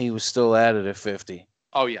looked when he was still at it at 50.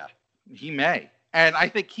 Oh, yeah. He may. And I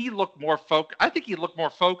think he looked more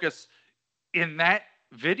focused in that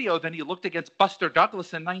video than he looked against Buster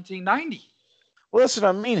Douglas in 1990. Well, that's what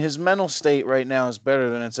I mean. His mental state right now is better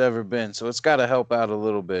than it's ever been, so it's got to help out a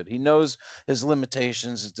little bit. He knows his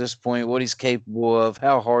limitations at this point, what he's capable of,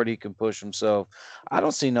 how hard he can push himself. I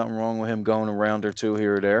don't see nothing wrong with him going a round or two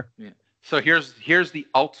here or there. Yeah. So here's the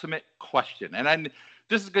ultimate question, and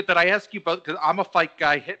this is good that I ask you both because I'm a fight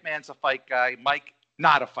guy, Hitman's a fight guy, Mike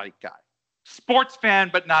not a fight guy, sports fan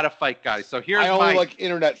but not a fight guy. So here's I only like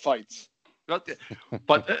internet fights, but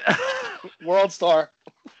World Star.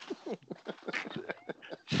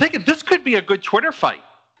 Thinking this could be a good Twitter fight.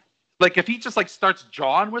 Like if he just like starts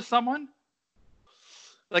jawing with someone.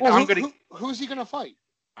 Like who's he gonna fight?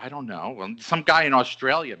 I don't know. Well, some guy in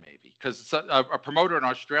Australia maybe, because a promoter in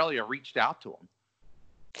Australia reached out to him.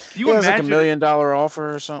 He has like $1 million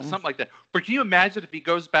offer or something. Something like that. But can you imagine if he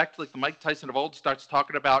goes back to like the Mike Tyson of old, starts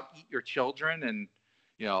talking about eat your children and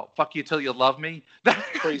fuck you till you love me? That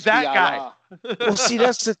guy. Well, see,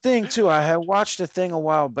 that's the thing, too. I had watched a thing a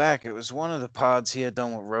while back. It was one of the pods he had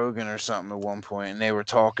done with Rogan or something at one point, and they were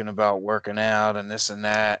talking about working out and this and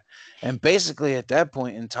that. And basically, at that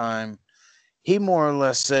point in time, he more or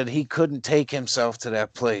less said he couldn't take himself to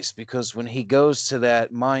that place because when he goes to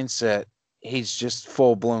that mindset, he's just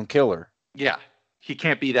full-blown killer. Yeah, he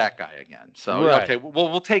can't be that guy again. So, right. Okay,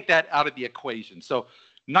 we'll take that out of the equation. So,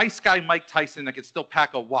 nice guy Mike Tyson that can still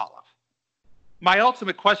pack a wallop. My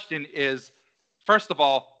ultimate question is, first of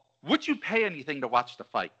all, would you pay anything to watch the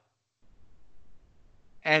fight?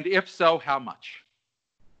 And if so, how much?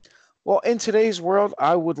 Well, in today's world,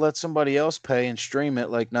 I would let somebody else pay and stream it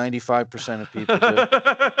like 95% of people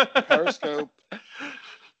do. Periscope.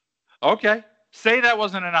 Okay. Say that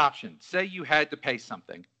wasn't an option. Say you had to pay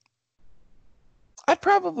something. I'd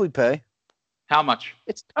probably pay. How much?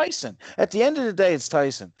 It's Tyson. At the end of the day, it's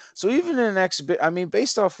Tyson. So even in an exhibition, I mean,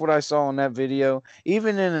 based off what I saw in that video,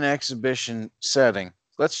 even in an exhibition setting,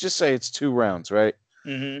 let's just say it's 2 rounds, right?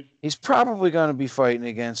 Mm-hmm. He's probably going to be fighting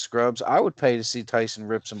against scrubs. I would pay to see Tyson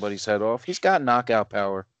rip somebody's head off. He's got knockout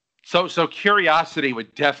power. So curiosity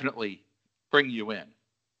would definitely bring you in.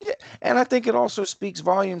 Yeah, and I think it also speaks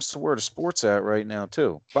volumes to where the sport's at right now,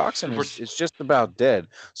 too. Boxing is just about dead.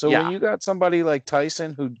 So when you got somebody like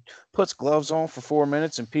Tyson who puts gloves on for 4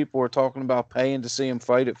 minutes and people are talking about paying to see him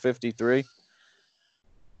fight at 53.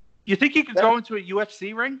 You think he could go into a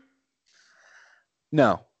UFC ring?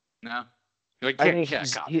 No. No?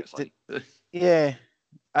 Obviously. Yeah,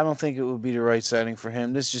 I don't think it would be the right setting for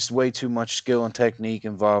him. There's just way too much skill and technique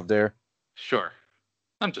involved there. Sure.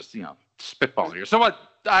 I'm just, spitballing here. So what?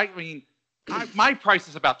 I mean, my price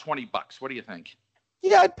is about $20. What do you think?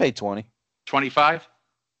 Yeah, I'd pay 20. 25?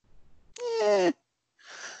 Yeah.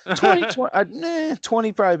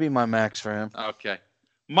 20 probably be my max for him. Okay.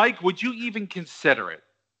 Mike, would you even consider it?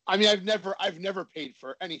 I mean, I've never paid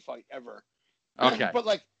for any fight ever. Okay. But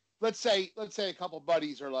like, let's say a couple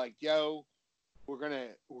buddies are like, yo, we're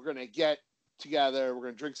gonna get together, we're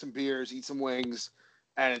gonna drink some beers, eat some wings,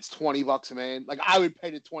 and it's $20 a man. Like, I would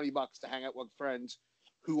pay the $20 to hang out with friends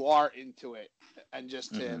who are into it and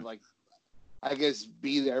just to like, I guess,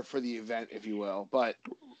 be there for the event, if you will. But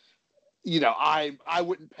I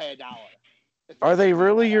wouldn't pay $1. Are they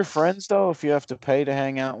really your friends though? If you have to pay to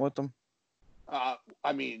hang out with them?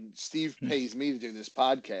 I mean, Steve pays me to do this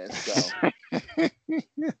podcast, so.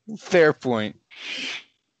 Fair point.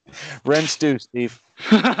 Rent's due, Steve.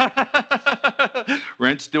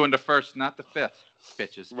 Rent's due in the first, not the fifth,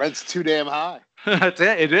 bitches. Rent's too damn high. That's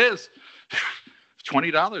it. It is.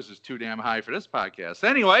 $20 is too damn high for this podcast.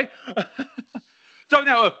 Anyway, so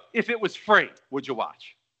now, if it was free, would you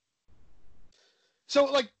watch? So,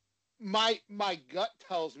 like, my gut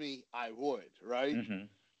tells me I would, right? Mm-hmm.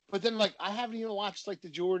 But then, like, I haven't even watched like the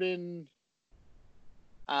Jordan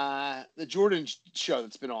show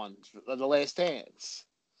that's been on, The Last Dance.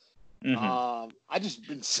 Mm-hmm. I just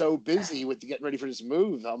been so busy with getting ready for this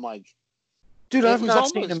move. I'm like, dude, I've not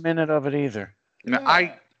seen a minute of it either.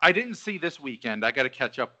 Yeah. I didn't see this weekend. I got to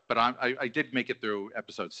catch up, but I did make it through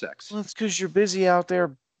episode 6. Well, it's because you're busy out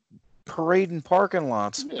there parading parking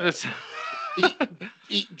lots. Yeah.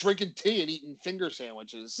 Drinking tea and eating finger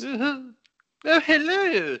sandwiches. Oh,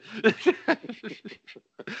 hello.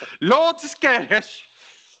 Lord Scash.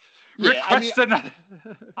 Yeah,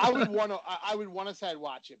 I would want to say I'd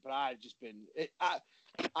watch it, but I've just been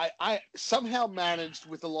I somehow managed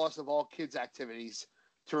with the loss of all kids' activities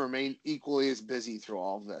to remain equally as busy through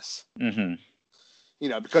all of this. Mm-hmm.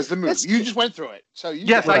 Because the movie you just went through it. So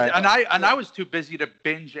I was too busy to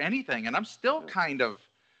binge anything, and I'm still kind of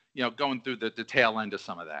going through the tail end of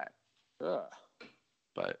some of that.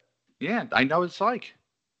 But yeah, I know it's like.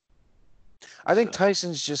 I think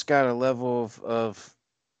Tyson's just got a level of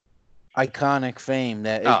iconic fame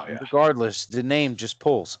that regardless, the name just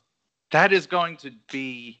pulls. That's going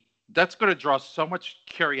to draw so much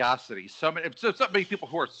curiosity. So many people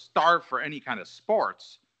who are starved for any kind of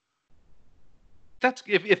sports. That's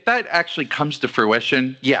if that actually comes to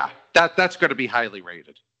fruition, that's going to be highly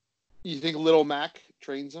rated. You think Little Mac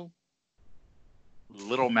trains him?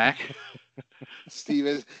 Little Mac?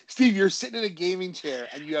 Steve, you're sitting in a gaming chair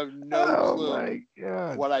and you have no clue my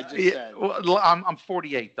God. What I just said. Well, I'm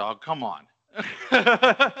 48, dog. Come on.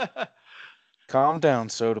 Calm down,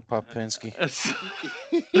 Soda Popinski.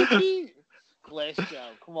 Glass Joe,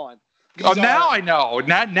 come on. Now I know.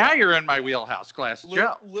 Now you're in my wheelhouse, Glass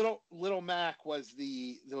Joe. Little Mac was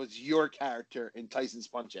your character in Tyson's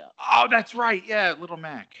Punch-Out. Oh, that's right. Yeah, Little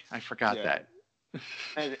Mac. I forgot that.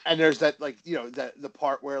 And there's that the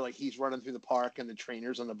part where like he's running through the park and the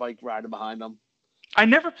trainers on the bike riding behind him. I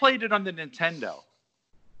never played it on the Nintendo.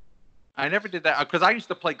 I never did that because I used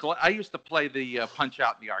to play the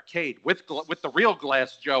Punch-Out in the arcade with the real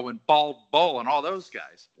Glass Joe and Bald Bull and all those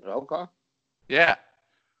guys. Okay. Yeah,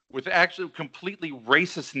 with actually completely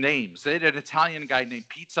racist names. They had an Italian guy named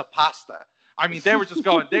Pizza Pasta. I mean, they were just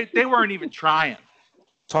going. They weren't even trying.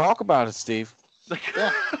 Talk about it, Steve.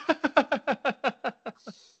 Yeah.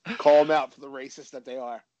 Call them out for the racist that they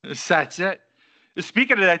are. That's it.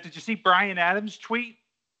 Speaking of that, did you see Bryan Adams' tweet?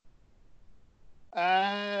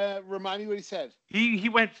 Remind me what he said. He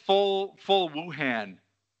went full Wuhan,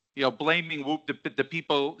 blaming the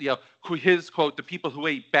people, his quote, the people who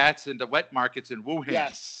ate bats in the wet markets in Wuhan.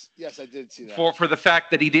 Yes, I did see that. For the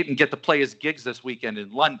fact that he didn't get to play his gigs this weekend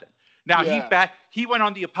in London. Now he went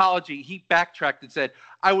on the apology. He backtracked and said,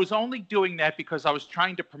 "I was only doing that because I was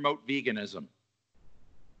trying to promote veganism."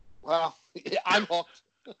 Well, I'm hooked.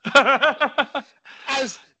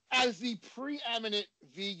 As the preeminent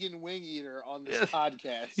vegan wing eater on this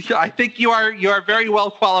podcast, yeah, I think you are very well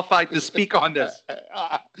qualified to speak on this.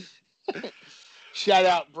 Shout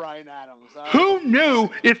out Bryan Adams. Who knew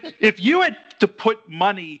if you had to put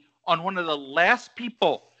money on one of the last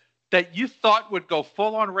people that you thought would go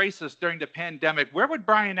full on racist during the pandemic, where would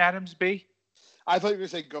Bryan Adams be? I thought you were going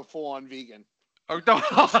to say go full on vegan. Oh, no.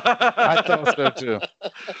 I thought so too.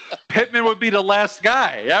 Pittman would be the last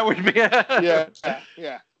guy. That would be.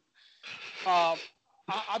 Yeah. I'll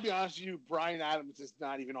be honest with you, Bryan Adams is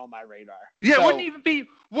not even on my radar. Yeah, so, wouldn't even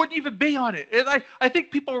be on it. I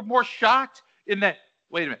think people were more shocked in that.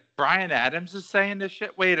 Wait a minute, Bryan Adams is saying this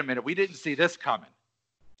shit. Wait a minute, we didn't see this coming.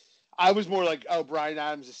 I was more like, oh, Bryan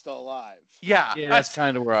Adams is still alive. Yeah, that's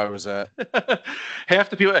kind of where I was at. Half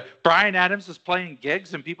the people, Bryan Adams is playing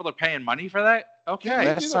gigs and people are paying money for that. Okay.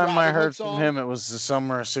 Last time I heard from him, it was the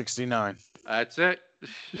summer of '69. That's it.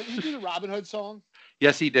 Did he do the Robin Hood song?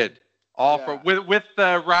 Yes, he did. With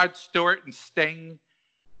Rod Stewart and Sting.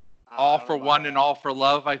 All for One and All for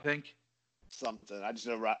Love, I think. Something. I just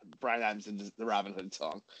know Bryan Adams did the Robin Hood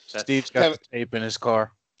song. Steve's got the tape in his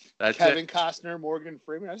car. That's Kevin Costner, Morgan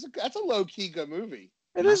Freeman. That's a low-key good movie.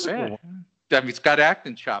 It is a good one. I mean, it's got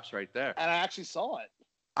acting chops right there. And I actually saw it.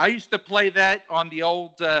 I used to play that on the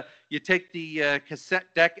old, you take the cassette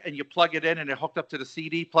deck and you plug it in and it hooked up to the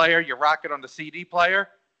CD player. You rock it on the CD player.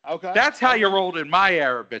 Okay. That's how you rolled in my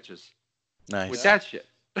era, bitches. Nice. With that shit.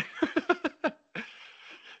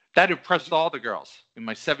 That impressed all the girls in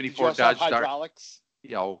my 74 Dodge Dart. Hydraulics?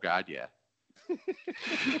 Yeah, oh, God, yeah.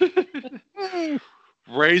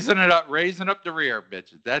 Raising up the rear,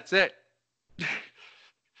 bitches. That's it.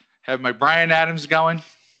 Have my Bryan Adams going.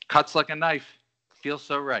 Cuts like a knife. Feels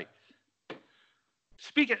so right.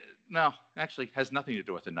 No, actually, has nothing to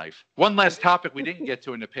do with a knife. One last topic we didn't get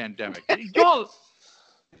to in the pandemic. Did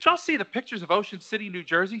y'all see the pictures of Ocean City, New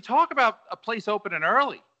Jersey? Talk about a place opening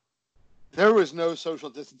early. There was no social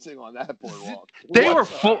distancing on that boardwalk. They were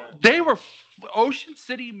full. Ocean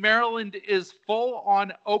City, Maryland is full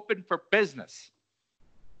on open for business.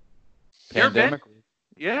 Pandemic? You ever been?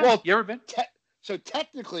 Yeah. Well, you ever been? So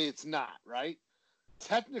technically it's not, right?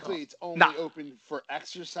 Technically it's only open for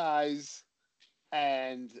exercise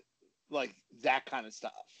and like that kind of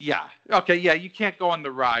stuff. Yeah. Okay. Yeah. You can't go on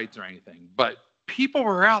the rides or anything, but people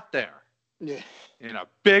were out there. Yeah. In a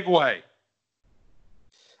big way.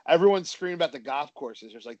 Everyone's screaming about the golf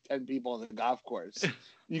courses. There's like 10 people on the golf course.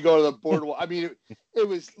 You go to the boardwalk. I mean, it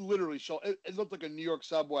was literally it looked like a New York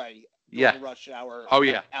subway. Yeah. Rush hour. Oh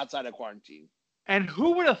yeah. Outside of quarantine. And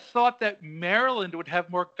who would have thought that Maryland would have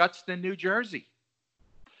more guts than New Jersey?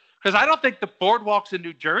 Because I don't think the boardwalks in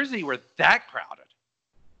New Jersey were that crowded.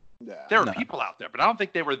 Yeah. There were people out there, but I don't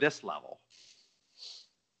think they were this level.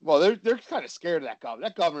 Well, they're kind of scared of that governor.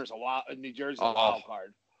 That governor's New Jersey's a wild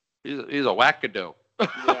card. He's a wackadoo.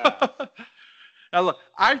 Yeah. Now look,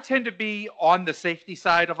 I tend to be on the safety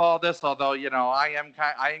side of all this, although I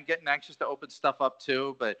am getting anxious to open stuff up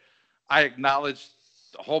too. But I acknowledge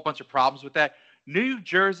a whole bunch of problems with that. New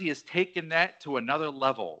Jersey has taken that to another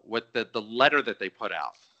level with the letter that they put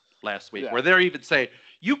out last week, where they're even saying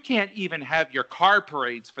you can't even have your car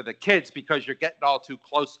parades for the kids because you're getting all too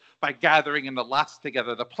close by gathering in the lots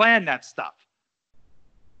together to plan that stuff.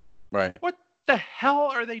 Right. What the hell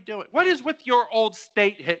are they doing? What is with your old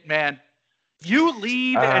state, Hitman? You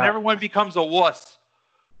leave and everyone becomes a wuss.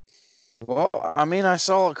 Well, I mean, I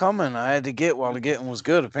saw it coming. I had to get while the getting was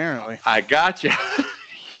good, apparently. I got you.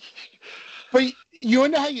 But you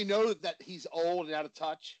know how you know that he's old and out of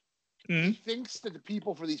touch? Mm-hmm. He thinks that the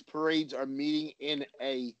people for these parades are meeting in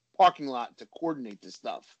a parking lot to coordinate this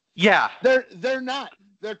stuff. Yeah. They're not.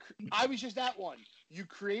 I was just at one. You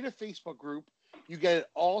create a Facebook group. You get it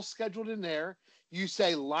all scheduled in there. You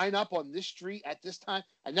say, line up on this street at this time.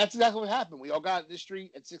 And that's exactly what happened. We all got this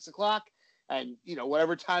street at 6 o'clock. And,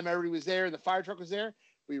 whatever time everybody was there and the fire truck was there,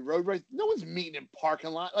 we rode right. No one's meeting in parking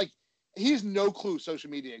lot. Like, he has no clue social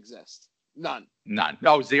media exists. None.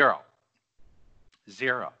 Oh, zero.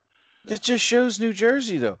 It just shows New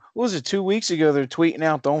Jersey, though. What was it, 2 weeks ago? They're tweeting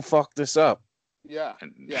out, "Don't fuck this up." Yeah.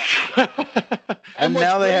 And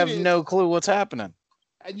now they have no clue what's happening.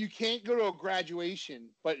 And you can't go to a graduation,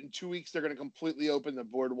 but in 2 weeks they're going to completely open the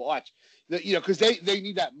board watch. Because they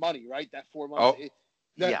need that money, right? That 4 months.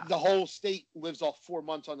 The whole state lives off 4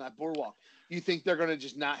 months on that boardwalk. You think they're going to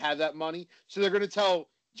just not have that money? So they're going to tell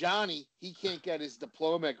Johnny he can't get his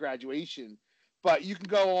diploma at graduation, but you can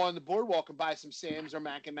go on the boardwalk and buy some Sam's or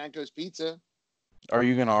Mac and Manco's pizza. Are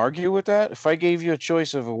you going to argue with that? If I gave you a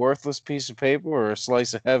choice of a worthless piece of paper or a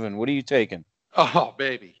slice of heaven, what are you taking? Oh,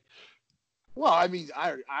 baby. Well, I mean,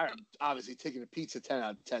 I'm obviously taking a pizza 10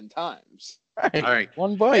 out of 10 times. All right.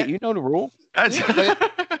 One bite. You know the rule.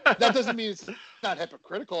 That doesn't mean it's not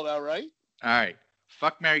hypocritical, though, right? All right.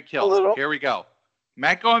 Fuck, marry, kill. Here we go.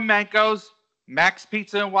 Manco and Manco's, Max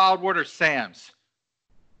Pizza and Wildwood, or Sam's?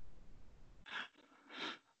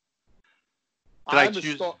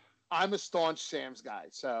 I'm a staunch Sam's guy,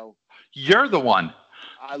 so. You're the one.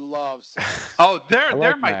 I love Sam's. Oh, they're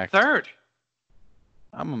my Max. Third.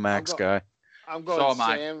 I'm a Max guy. I'm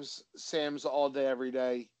going Sam's all day, every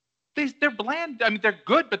day. They're bland. I mean, they're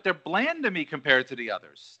good, but they're bland to me compared to the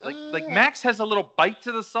others. Like Max has a little bite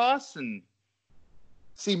to the sauce, and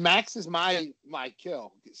see, Max is my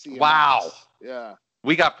kill. Wow. Max. Yeah.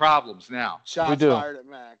 We got problems now. Shots fired at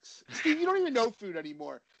Max. Steve, you don't even know food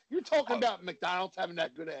anymore. You're talking about McDonald's having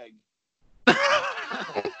that good egg.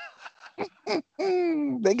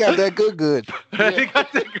 They got that good. Yeah. They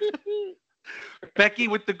got that good. Becky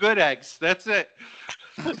with the good eggs. That's it.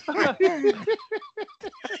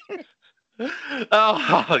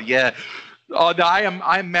 Oh yeah. Oh no,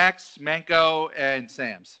 I'm Max, Manco, and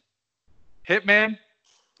Sam's. Hitman.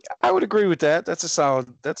 I would agree with that. That's a solid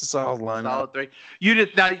lineup. Solid 3. You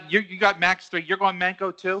got Max 3. You're going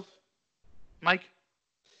Manco too, Mike?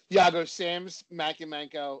 Yeah, I'll go Sam's, Manco,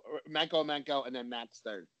 and then Max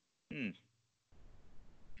 3rd.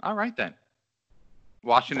 All right then.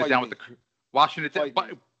 Washing it down.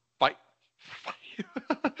 Bite.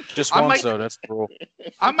 Just once, though. That's the rule.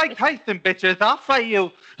 I'm Mike Tyson, bitches. I'll fight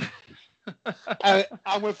you. I'm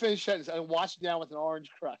going to finish it and wash it down with an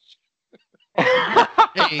Orange Crush.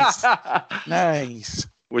 Nice.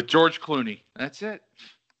 With George Clooney. That's it.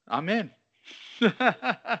 I'm in.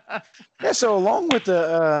 Yeah, so along with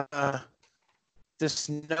the this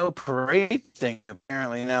no parade thing,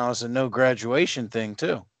 apparently now is a no graduation thing,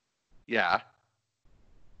 too. Yeah.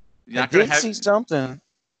 I did see something.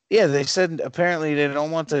 Yeah, they said apparently they don't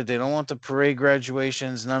want the parade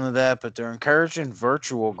graduations, none of that, but they're encouraging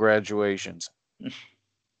virtual graduations.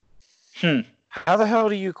 How the hell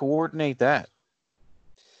do you coordinate that?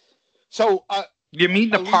 So you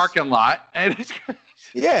meet in the parking lot, and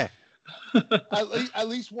yeah. At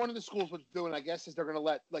least one of the schools was doing, I guess, is they're going to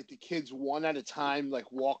let like the kids one at a time like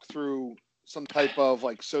walk through some type of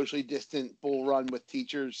like socially distant bull run with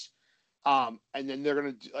teachers. And then they're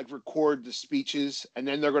going to like record the speeches, and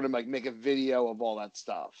then they're going to like make a video of all that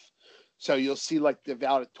stuff. So you'll see like the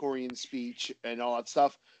valedictorian speech and all that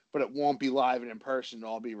stuff, but it won't be live and in person.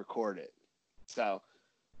 It'll all be recorded. So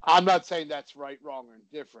I'm not saying that's right, wrong, or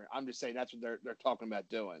indifferent. I'm just saying that's what they're talking about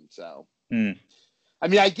doing. So, I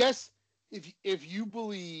mean, I guess if you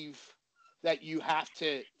believe that you have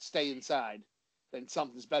to stay inside, then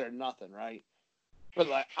something's better than nothing, right? But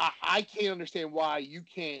like, I can't understand why you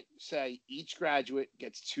can't say each graduate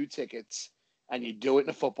gets 2 tickets and you do it in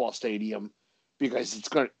a football stadium, because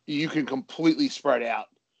you can completely spread out.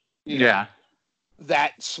 You know,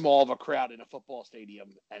 that small of a crowd in a football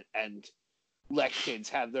stadium and let kids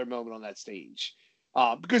have their moment on that stage.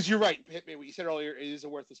 Because you're right, Hitman, what you said earlier, it is a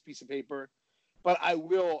worthless piece of paper. But I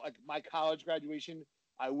will, like my college graduation,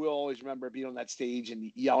 I will always remember being on that stage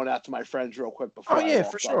and yelling out to my friends real quick before I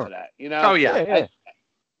walked for sure. that. You know? Oh yeah.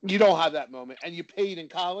 You don't have that moment, and you paid in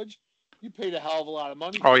college. You paid a hell of a lot of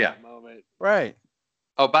money. For that moment. Right.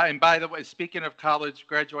 Oh, by the way, speaking of college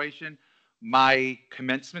graduation, my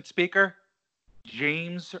commencement speaker,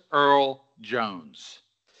 James Earl Jones.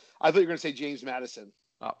 I thought you were going to say James Madison.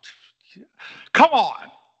 Oh, come on!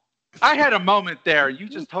 I had a moment there. You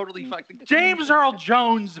just totally fucked James Earl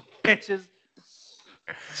Jones, bitches.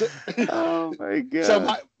 So, oh my god!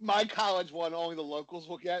 So my college one only the locals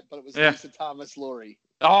will get, but it was Lisa Thomas Laurie.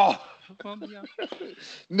 Oh,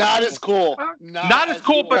 not as cool. Not as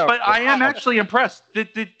cool, but I am actually impressed.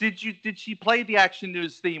 Did she play the Action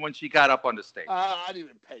News theme when she got up on the stage? I didn't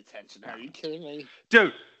even pay attention. Are you kidding me,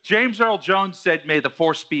 dude? James Earl Jones said, "May the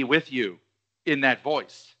force be with you," in that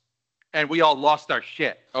voice, and we all lost our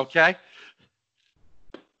shit. Okay.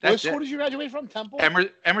 What school did you graduate from? Temple?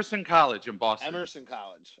 Emerson College in Boston. Emerson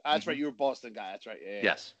College. That's right. You were a Boston guy. That's right. Yeah.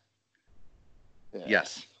 Yes. Yeah.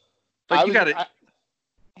 Yes. But you got it.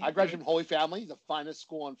 I graduated from Holy Family, the finest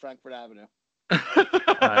school on Frankfurt Avenue.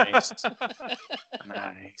 Nice.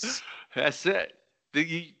 Nice. That's it.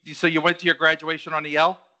 So you went to your graduation on the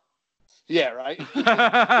L? Yeah, right.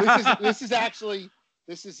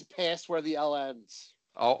 This is past where the L ends.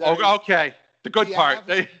 Oh, okay. The good part.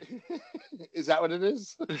 Is that what it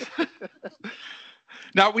is?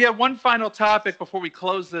 Now, we have one final topic before we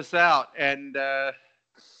close this out. And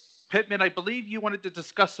Pittman, I believe you wanted to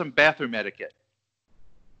discuss some bathroom etiquette.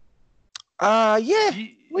 Yeah.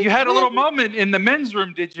 You had a little moment in the men's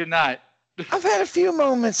room, did you not? I've had a few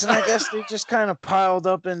moments, and I guess they just kind of piled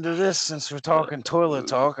up into this since we're talking toilet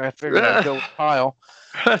talk. I figured I'd go with pile.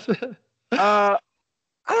 I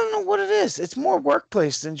don't know what it is. It's more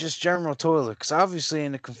workplace than just general toilet, because obviously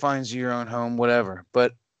in the confines of your own home, whatever.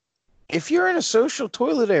 But if you're in a social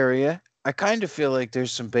toilet area, I kind of feel like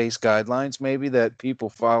there's some base guidelines maybe that people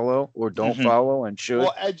follow or don't follow and should.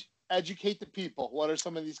 Well, educate the people. What are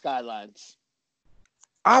some of these guidelines?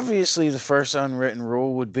 Obviously, the first unwritten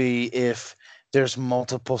rule would be if there's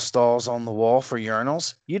multiple stalls on the wall for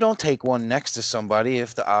urinals, you don't take one next to somebody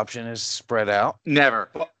if the option is spread out.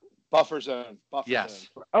 Never. Buffer zone. Yes.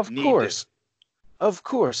 Zone. Of course. Of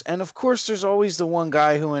course. And of course, there's always the one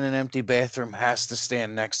guy who in an empty bathroom has to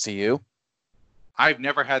stand next to you. I've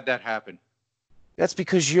never had that happen. That's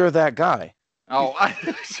because you're that guy. Oh,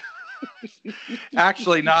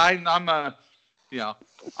 actually, no,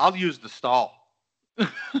 I'll use the stall.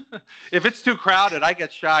 If it's too crowded, I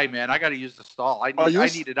get shy, man. I got to use the stall. I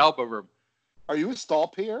need an elbow room. Are you a stall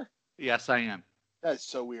peer? Yes, I am. That's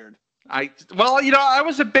so weird. I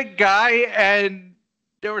was a big guy, and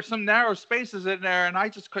there were some narrow spaces in there, and I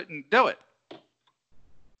just couldn't do it.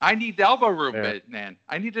 I need the elbow room, man.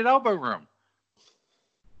 I need an elbow room.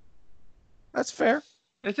 That's fair.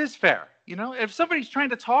 It is fair. If somebody's trying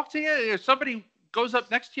to talk to you, if somebody goes up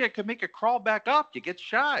next to you, it can make it crawl back up. You get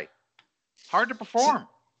shy. It's hard to perform.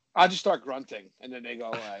 I just start grunting, and then they go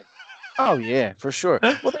away. Oh, yeah, for sure.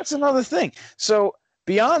 Well, that's another thing. So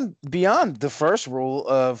beyond the first rule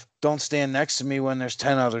of don't stand next to me when there's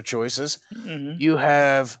 10 other choices, you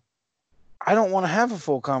have, I don't want to have a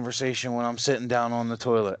full conversation when I'm sitting down on the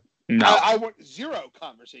toilet. No. I want zero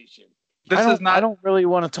conversation. I don't really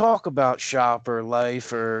want to talk about shop or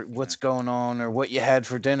life or what's going on or what you had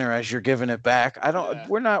for dinner as you're giving it back.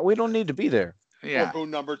 We don't need to be there. Yeah. Or who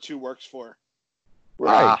number 2 works for.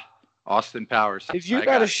 Right. Austin Powers. If you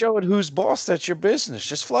got to show it who's boss, that's your business.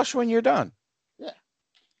 Just flush when you're done. Yeah.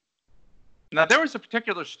 Now, there was a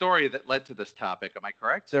particular story that led to this topic. Am I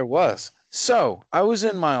correct? There was. So I was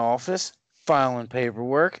in my office filing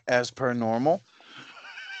paperwork as per normal.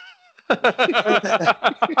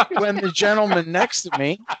 When the gentleman next to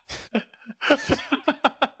me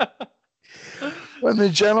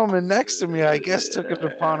I guess took it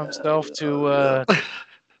upon himself to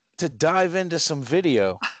dive into some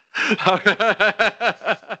video.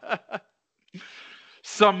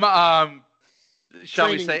 Some shall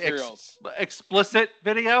we say explicit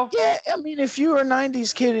video? Yeah, I mean, if you were a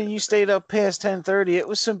 90s kid and you stayed up past 10:30, it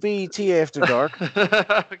was some BET After Dark.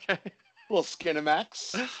 Okay. A little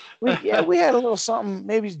Skinamax. We had a little something,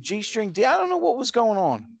 maybe G-string D. I don't know what was going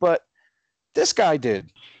on, but this guy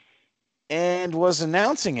did, and was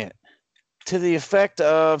announcing it to the effect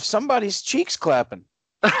of somebody's cheeks clapping.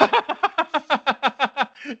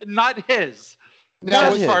 Not his.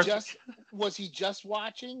 Now, was he just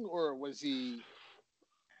watching, or was he?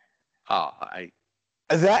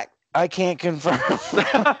 That I can't confirm.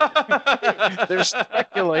 There's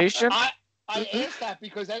speculation. I asked that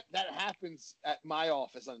because that happens at my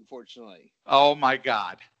office, unfortunately. Oh my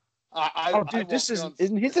God! This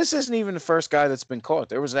isn't even the first guy that's been caught.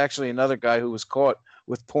 There was actually another guy who was caught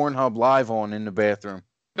with Pornhub Live on in the bathroom.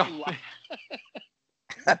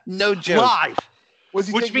 No joke. Live. Was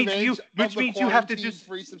he which means you have to do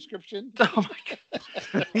free subscription. Oh my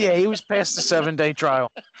God! Yeah, he was past the 7-day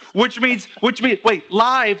trial. Which means wait,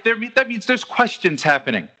 live. That means there's questions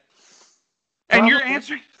happening, and you're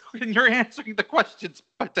answering the questions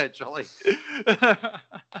potentially.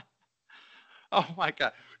 Oh my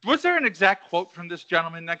God! Was there an exact quote from this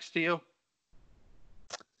gentleman next to you?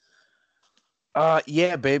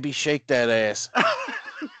 Yeah, baby, shake that ass.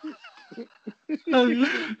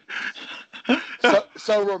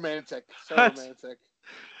 So romantic.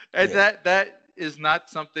 And that is not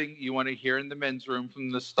something you want to hear in the men's room from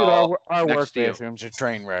the stall. Dude, our work bathrooms are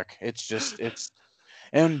train wreck.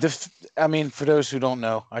 And for those who don't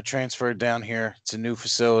know, I transferred down here. It's a new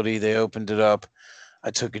facility. They opened it up. I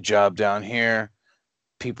took a job down here.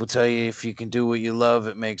 People tell you if you can do what you love,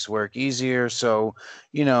 it makes work easier. So,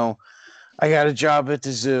 I got a job at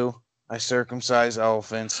the zoo. I circumcise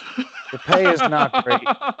elephants. The pay is not great,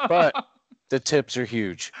 but the tips are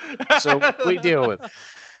huge. So we deal with it.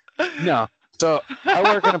 No. So I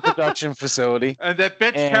work in a production facility. And that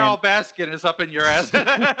bitch Carol Baskin is up in your ass.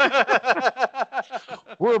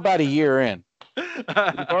 We're about a year in.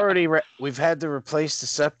 We've had to replace the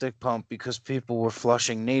septic pump because people were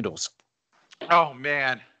flushing needles. Oh,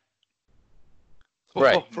 man.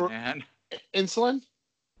 Right. Oh, man. Insulin?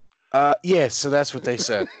 Yeah, so that's what they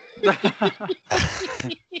said.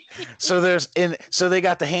 So they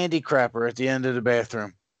got the handy crapper at the end of the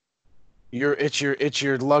bathroom. It's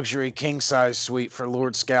your luxury king size suite for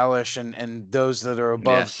Lord Scalish and those that are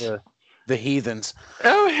above the heathens.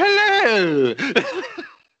 Oh, hello.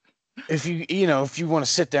 If you want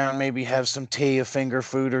to sit down, maybe have some tea, a finger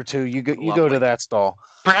food or two, you go to that stall.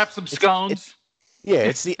 Perhaps some scones.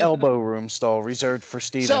 It's the elbow room stall reserved for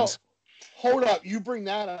Stevens. So, hold up, you bring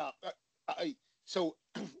that up. So,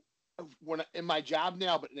 when in my job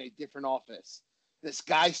now, but in a different office, this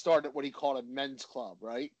guy started what he called a men's club,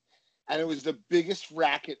 right? And it was the biggest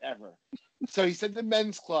racket ever. So he said the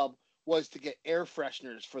men's club was to get air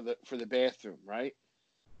fresheners for the bathroom, right?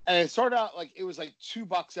 And it started out like it was like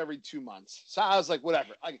 $2 every 2 months. So I was like,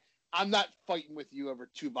 whatever. I'm not fighting with you over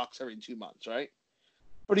 $2 every 2 months, right?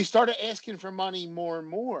 But he started asking for money more and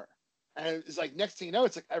more. And it's like, next thing you know,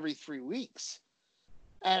 it's like every 3 weeks.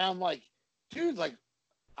 And I'm like, dude, like,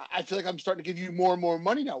 I feel like I'm starting to give you more and more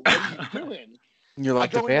money now. What are you doing? You're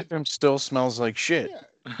like, the bathroom still smells like shit. Yeah.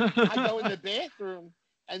 I go in the bathroom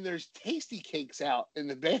and there's tasty cakes out in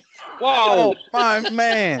the bathroom. Whoa, my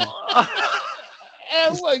man. And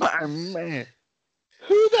I'm like, my man.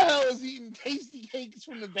 Who the hell is eating tasty cakes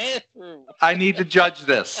from the bathroom? I need to judge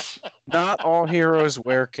this. Not all heroes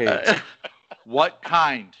wear capes. What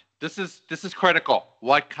kind? This is critical.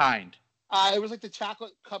 What kind? It was like the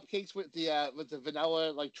chocolate cupcakes with the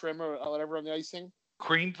vanilla like trim or whatever on the icing.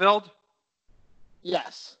 Cream filled?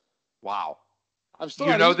 Yes. Wow. I'm still.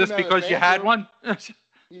 You know this because you had one?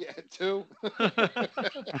 Yeah, 2.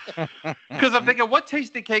 Because I'm thinking, what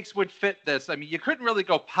tasty cakes would fit this? I mean, you couldn't really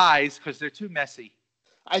go pies because they're too messy.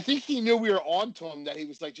 I think he knew we were on to him, that he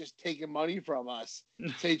was like just taking money from us.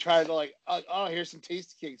 So he tried to like, oh, here's some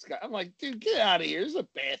tasty cakes. I'm like, dude, get out of here. This is a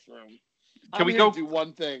bathroom. Can we go do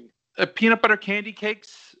one thing? Peanut butter candy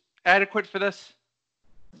cakes adequate for this?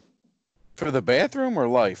 For the bathroom or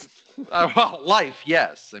life? Well, life,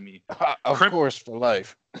 yes. I mean, of course, for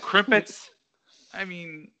life. Crimpets. I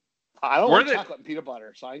mean, I don't like chocolate and peanut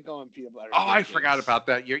butter, so I ain't going peanut butter. Oh, I forgot about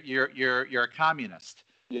that. You're a communist.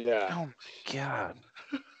 Yeah. Oh my God.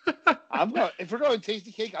 If we're going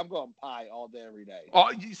tasty cake, I'm going pie all day, every day. Oh,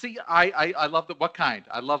 you see, I love what kind?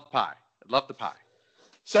 I love pie. I love the pie.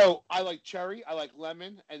 So I like cherry, I like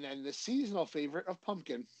lemon, and then the seasonal favorite of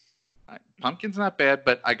pumpkin. Pumpkin's not bad,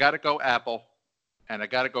 but I gotta go apple, and I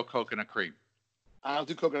gotta go coconut cream. I don't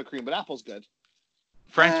do coconut cream, but apple's good.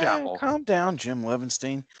 French apple. Calm down, Jim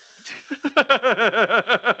Levinstein.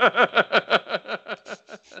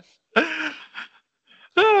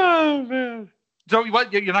 Oh man! So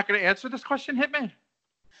what? You're not going to answer this question, Hitman?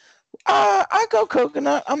 I go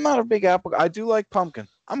coconut. I'm not a big apple. I do like pumpkin.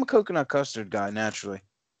 I'm a coconut custard guy naturally.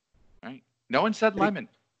 Right. No one said lemon.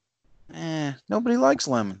 Nobody likes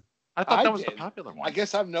lemon. I thought that was the popular one. I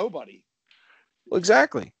guess I'm nobody. Well,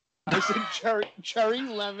 exactly. I said cherry,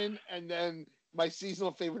 lemon, and then my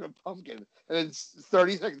seasonal favorite of pumpkin. And then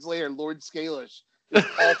 30 seconds later, Lord Scalish is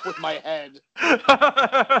off with my head.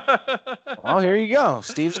 Well, here you go.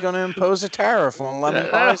 Steve's going to impose a tariff on lemon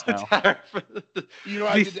pies now. You know,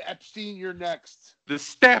 I did the Epstein, you're next. The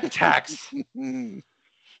stamp tax. All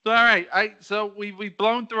right. So we've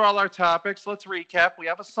blown through all our topics. Let's recap. We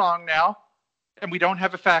have a song now, and we don't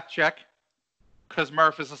have a fact check because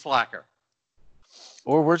Murph is a slacker.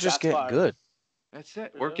 Or we're just getting good. That's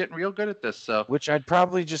it. We're getting real good at this. So, which I'd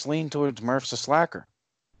probably just lean towards Murph's a slacker.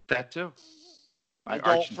 That too. And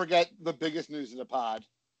don't forget the biggest news of the pod.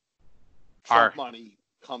 Trump money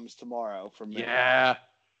comes tomorrow from me. Yeah.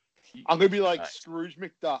 I'm going to be like Scrooge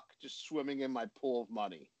McDuck, just swimming in my pool of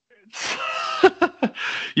money.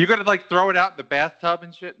 You're going to like throw it out in the bathtub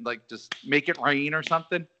and shit and like just make it rain or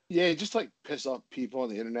something? Yeah, just like piss off people on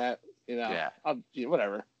the internet. You know, yeah.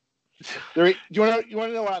 Whatever. Do you want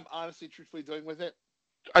to know what I'm honestly, truthfully doing with it?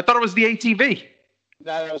 I thought it was the ATV.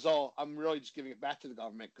 That was all. I'm really just giving it back to the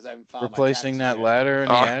government because I haven't filed replacing my that ladder in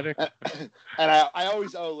the attic. And I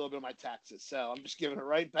always owe a little bit of my taxes, so I'm just giving it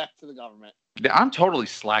right back to the government. I'm totally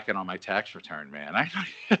slacking on my tax return, man.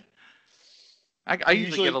 I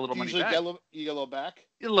usually get a little money back. You get a little back?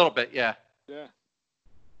 A little bit, yeah. Yeah.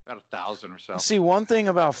 About 1,000 or so. See, one thing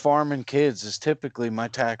about farming kids is typically my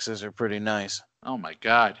taxes are pretty nice. Oh my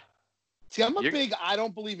God. See, I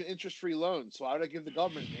don't believe in interest-free loans, so why would I give the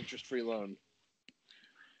government an interest-free loan?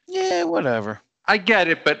 Yeah, whatever. I get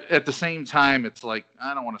it, but at the same time, it's like,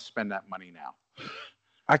 I don't want to spend that money now.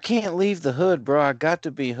 I can't leave the hood, bro. I got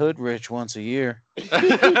to be hood rich once a year.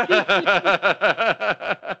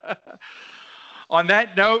 On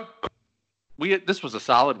that note, this was a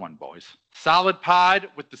solid one, boys. Solid pod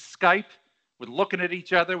with the Skype, with looking at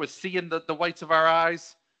each other, with seeing the whites of our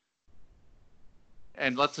eyes.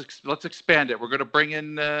 And let's expand it. We're gonna bring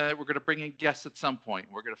in guests at some point.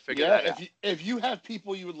 We're gonna figure that out. If you have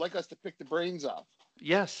people you would like us to pick the brains of,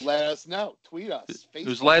 yes, let us know. Tweet us.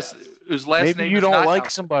 Whose last Maybe name you is don't not like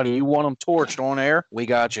Alsic. somebody, you want them torched on air. We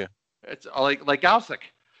got you. It's like Alsic.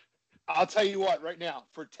 I'll tell you what. Right now,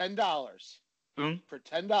 for $10, for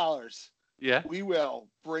 $10, yeah, we will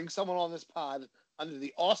bring someone on this pod under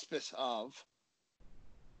the auspice of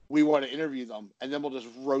we want to interview them, and then we'll just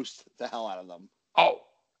roast the hell out of them. Oh,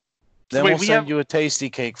 then we'll send you a tasty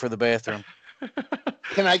cake for the bathroom.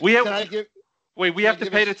 We have to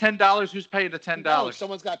pay the $10. Who's paying the $10? No,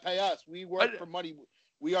 someone's got to pay us. We work for money.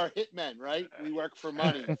 We are hitmen, right? We work for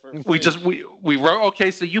money.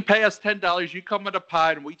 Okay. So you pay us $10. You come with a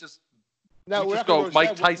pod, and we just go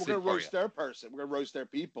Mike Tyson. We're gonna roast their person. We're gonna roast their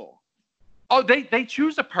people. Oh, they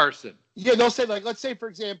choose a person. Yeah, they'll say let's say for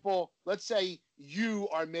example, you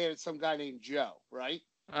are mad at some guy named Joe, right?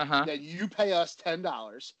 Then you pay us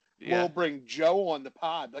 $10. Yeah. We'll bring Joe on the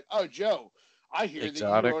pod. Like, oh, Joe, I hear that you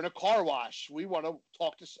own a car wash. We want to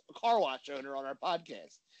talk to a car wash owner on our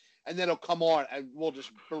podcast. And then he'll come on and we'll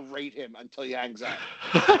just berate him until he hangs up.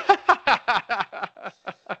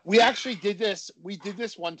 We actually did this. We did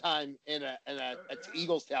this one time in a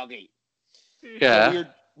Eagles tailgate. Yeah. So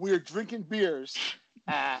we were drinking beers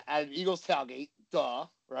at an Eagles tailgate. Duh,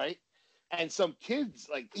 right? And some kids,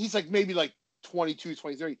 he's maybe 22,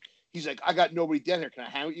 23. He's like, I got nobody down here. Can I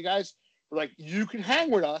hang with you guys? We're like, you can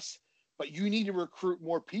hang with us, but you need to recruit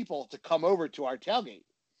more people to come over to our tailgate.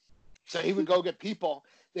 So he would go get people.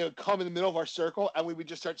 They would come in the middle of our circle, and we would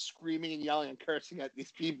just start screaming and yelling and cursing at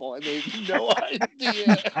these people, and they had no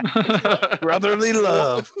idea. Brotherly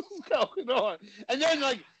love. What's going on? And then,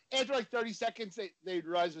 after 30 seconds, they'd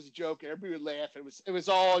realize it was a joke, and everybody would laugh. It was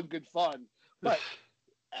all in good fun. But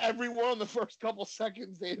everyone on the first couple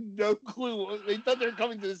seconds, they had no clue. They thought they were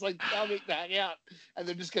coming to this tailgate to hang out, and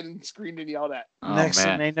they're just getting screamed and yelled at. Next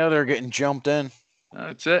thing they know, they're getting jumped in.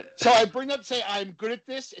 That's it. So I bring up, say, I'm good at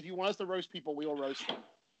this. If you want us to roast people, we will roast them.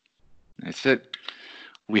 That's it.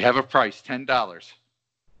 We have a price, $10.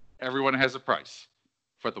 Everyone has a price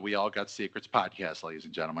for the We All Got Secrets podcast, ladies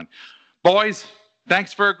and gentlemen. Boys,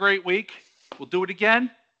 thanks for a great week. We'll do it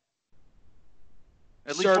again.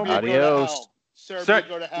 At least adios. Serbia,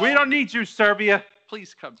 go to hell. We don't need you, Serbia.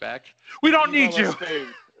 Please come back. We don't need you.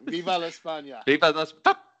 Viva la España. Viva la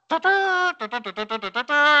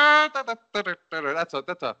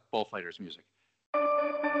That's a bullfighter's music.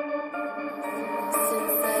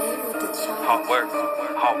 Hard work,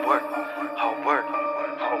 hard work, hard work,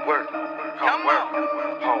 hard work, hard work,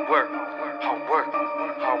 hard work, hard work,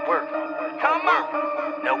 hard work. Come on.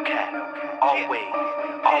 No cap. Always,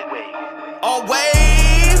 always,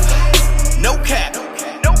 always. No cap.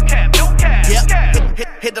 No cap. No cap. Yep.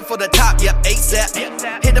 Hit it for the top. Yep. ASAP.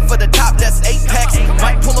 Hit it for the top. That's Apex.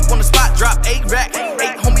 Might pull up on the spot. Drop 8 racks.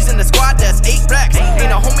 8 homies in the squad. That's 8 racks. Ain't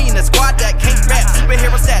a homie in the squad that can't rap.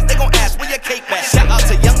 Superhero stat. They gon' ask where your cape at. Shout out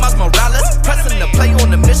to Young Miles Morales. Pressing the play on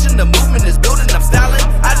the mission. The movement is building. I'm styling.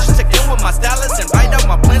 I just checked in with my stylist and write out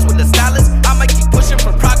my plans with the stylist. I'ma keep pushing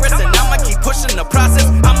for progress and I'ma keep pushing the process.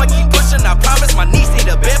 I'ma keep pushing. I promise. My niece need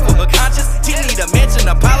a bed for her conscience. She need a mansion,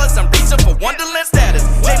 a palace. I'm reaching for Wonderland status.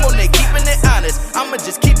 J-Mo, they keeping it honest. I'ma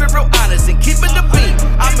just keep it real honest and keep it the beam.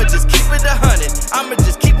 I'ma just keep it 100. I'ma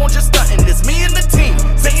just keep on just stunting. It's me and the team.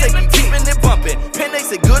 Say they be keeping it bumping. Pen they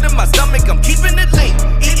say good in my stomach. I'm keeping it lean.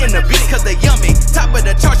 Eating the beat cause they yummy. Top of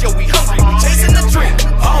the charts, yo, we hungry. We chasing the dream.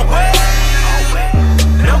 Always.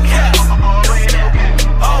 No cap. Always. No cap.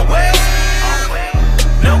 Always.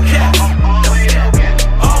 No cap.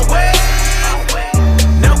 Always.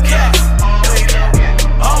 No cap.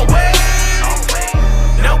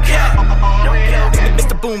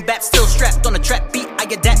 Mr. Boom Bap still strapped on a trap beat. I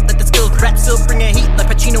get that, let the skills rap, still bringing heat like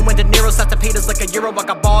Pacino and De Niro. Start to pay us like a euro. I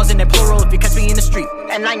got balls in the plural if you catch me in the street.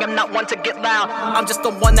 And I am not one to get loud. I'm just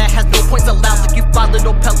the one that has no points allowed. Like you fly,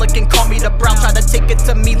 little pelican, call me the brown. Try to take it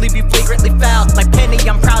to me, leave you flagrantly foul. Like Penny,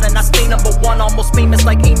 I'm proud and I stay number one. Almost famous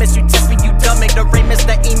like Amos. You test me, you dumb. Ignoramus,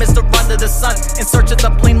 the aim is to run to the sun. In search of the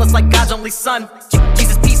blameless like God's only son.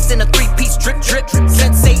 Jesus piece in a 3-piece drip drip.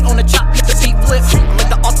 Sensei on a chop, hit the beat flip. Like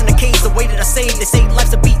the alternate caves, the way that I save. They say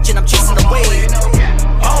life's a beach and I'm chasing the wave.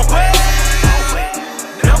 Always,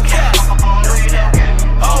 no cap.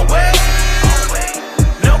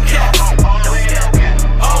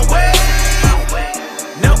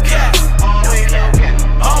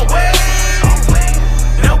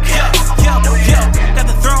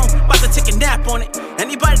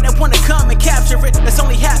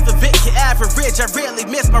 edge. I rarely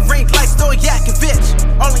miss my rank like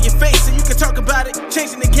Stojakovic. All in your face so you can talk about it.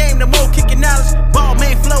 Changing the game, the more kicking knowledge. Ball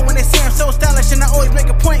main flow when they say I'm so stylish. And I always make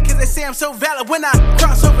a point cause they say I'm so valid. When I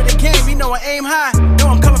cross over the game, you know I aim high. Know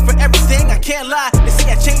I'm coming for everything, I can't lie. They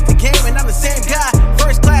say I changed the game and I'm the same guy.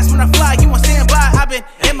 First class when I fly, you won't stand by. I've been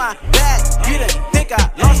in my bag, you done think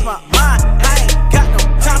I lost my mind. I ain't got no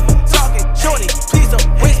time for talking, shorty. Please don't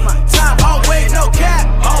waste my time. Always no cap,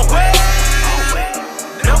 always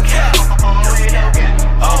no cap, always no cap,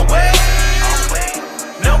 always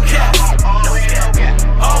no cap, always no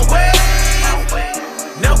cap.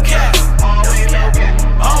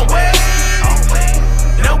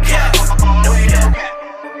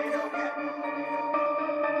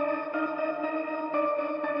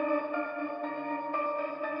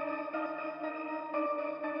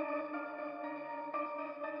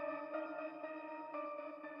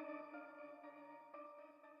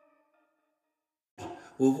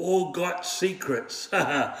 We've all got secrets.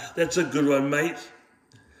 That's a good one, mate.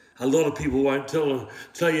 A lot of people won't tell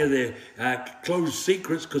you their closed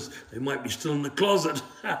secrets because they might be still in the closet.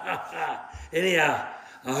 Anyhow,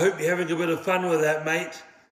 I hope you're having a bit of fun with that, mate.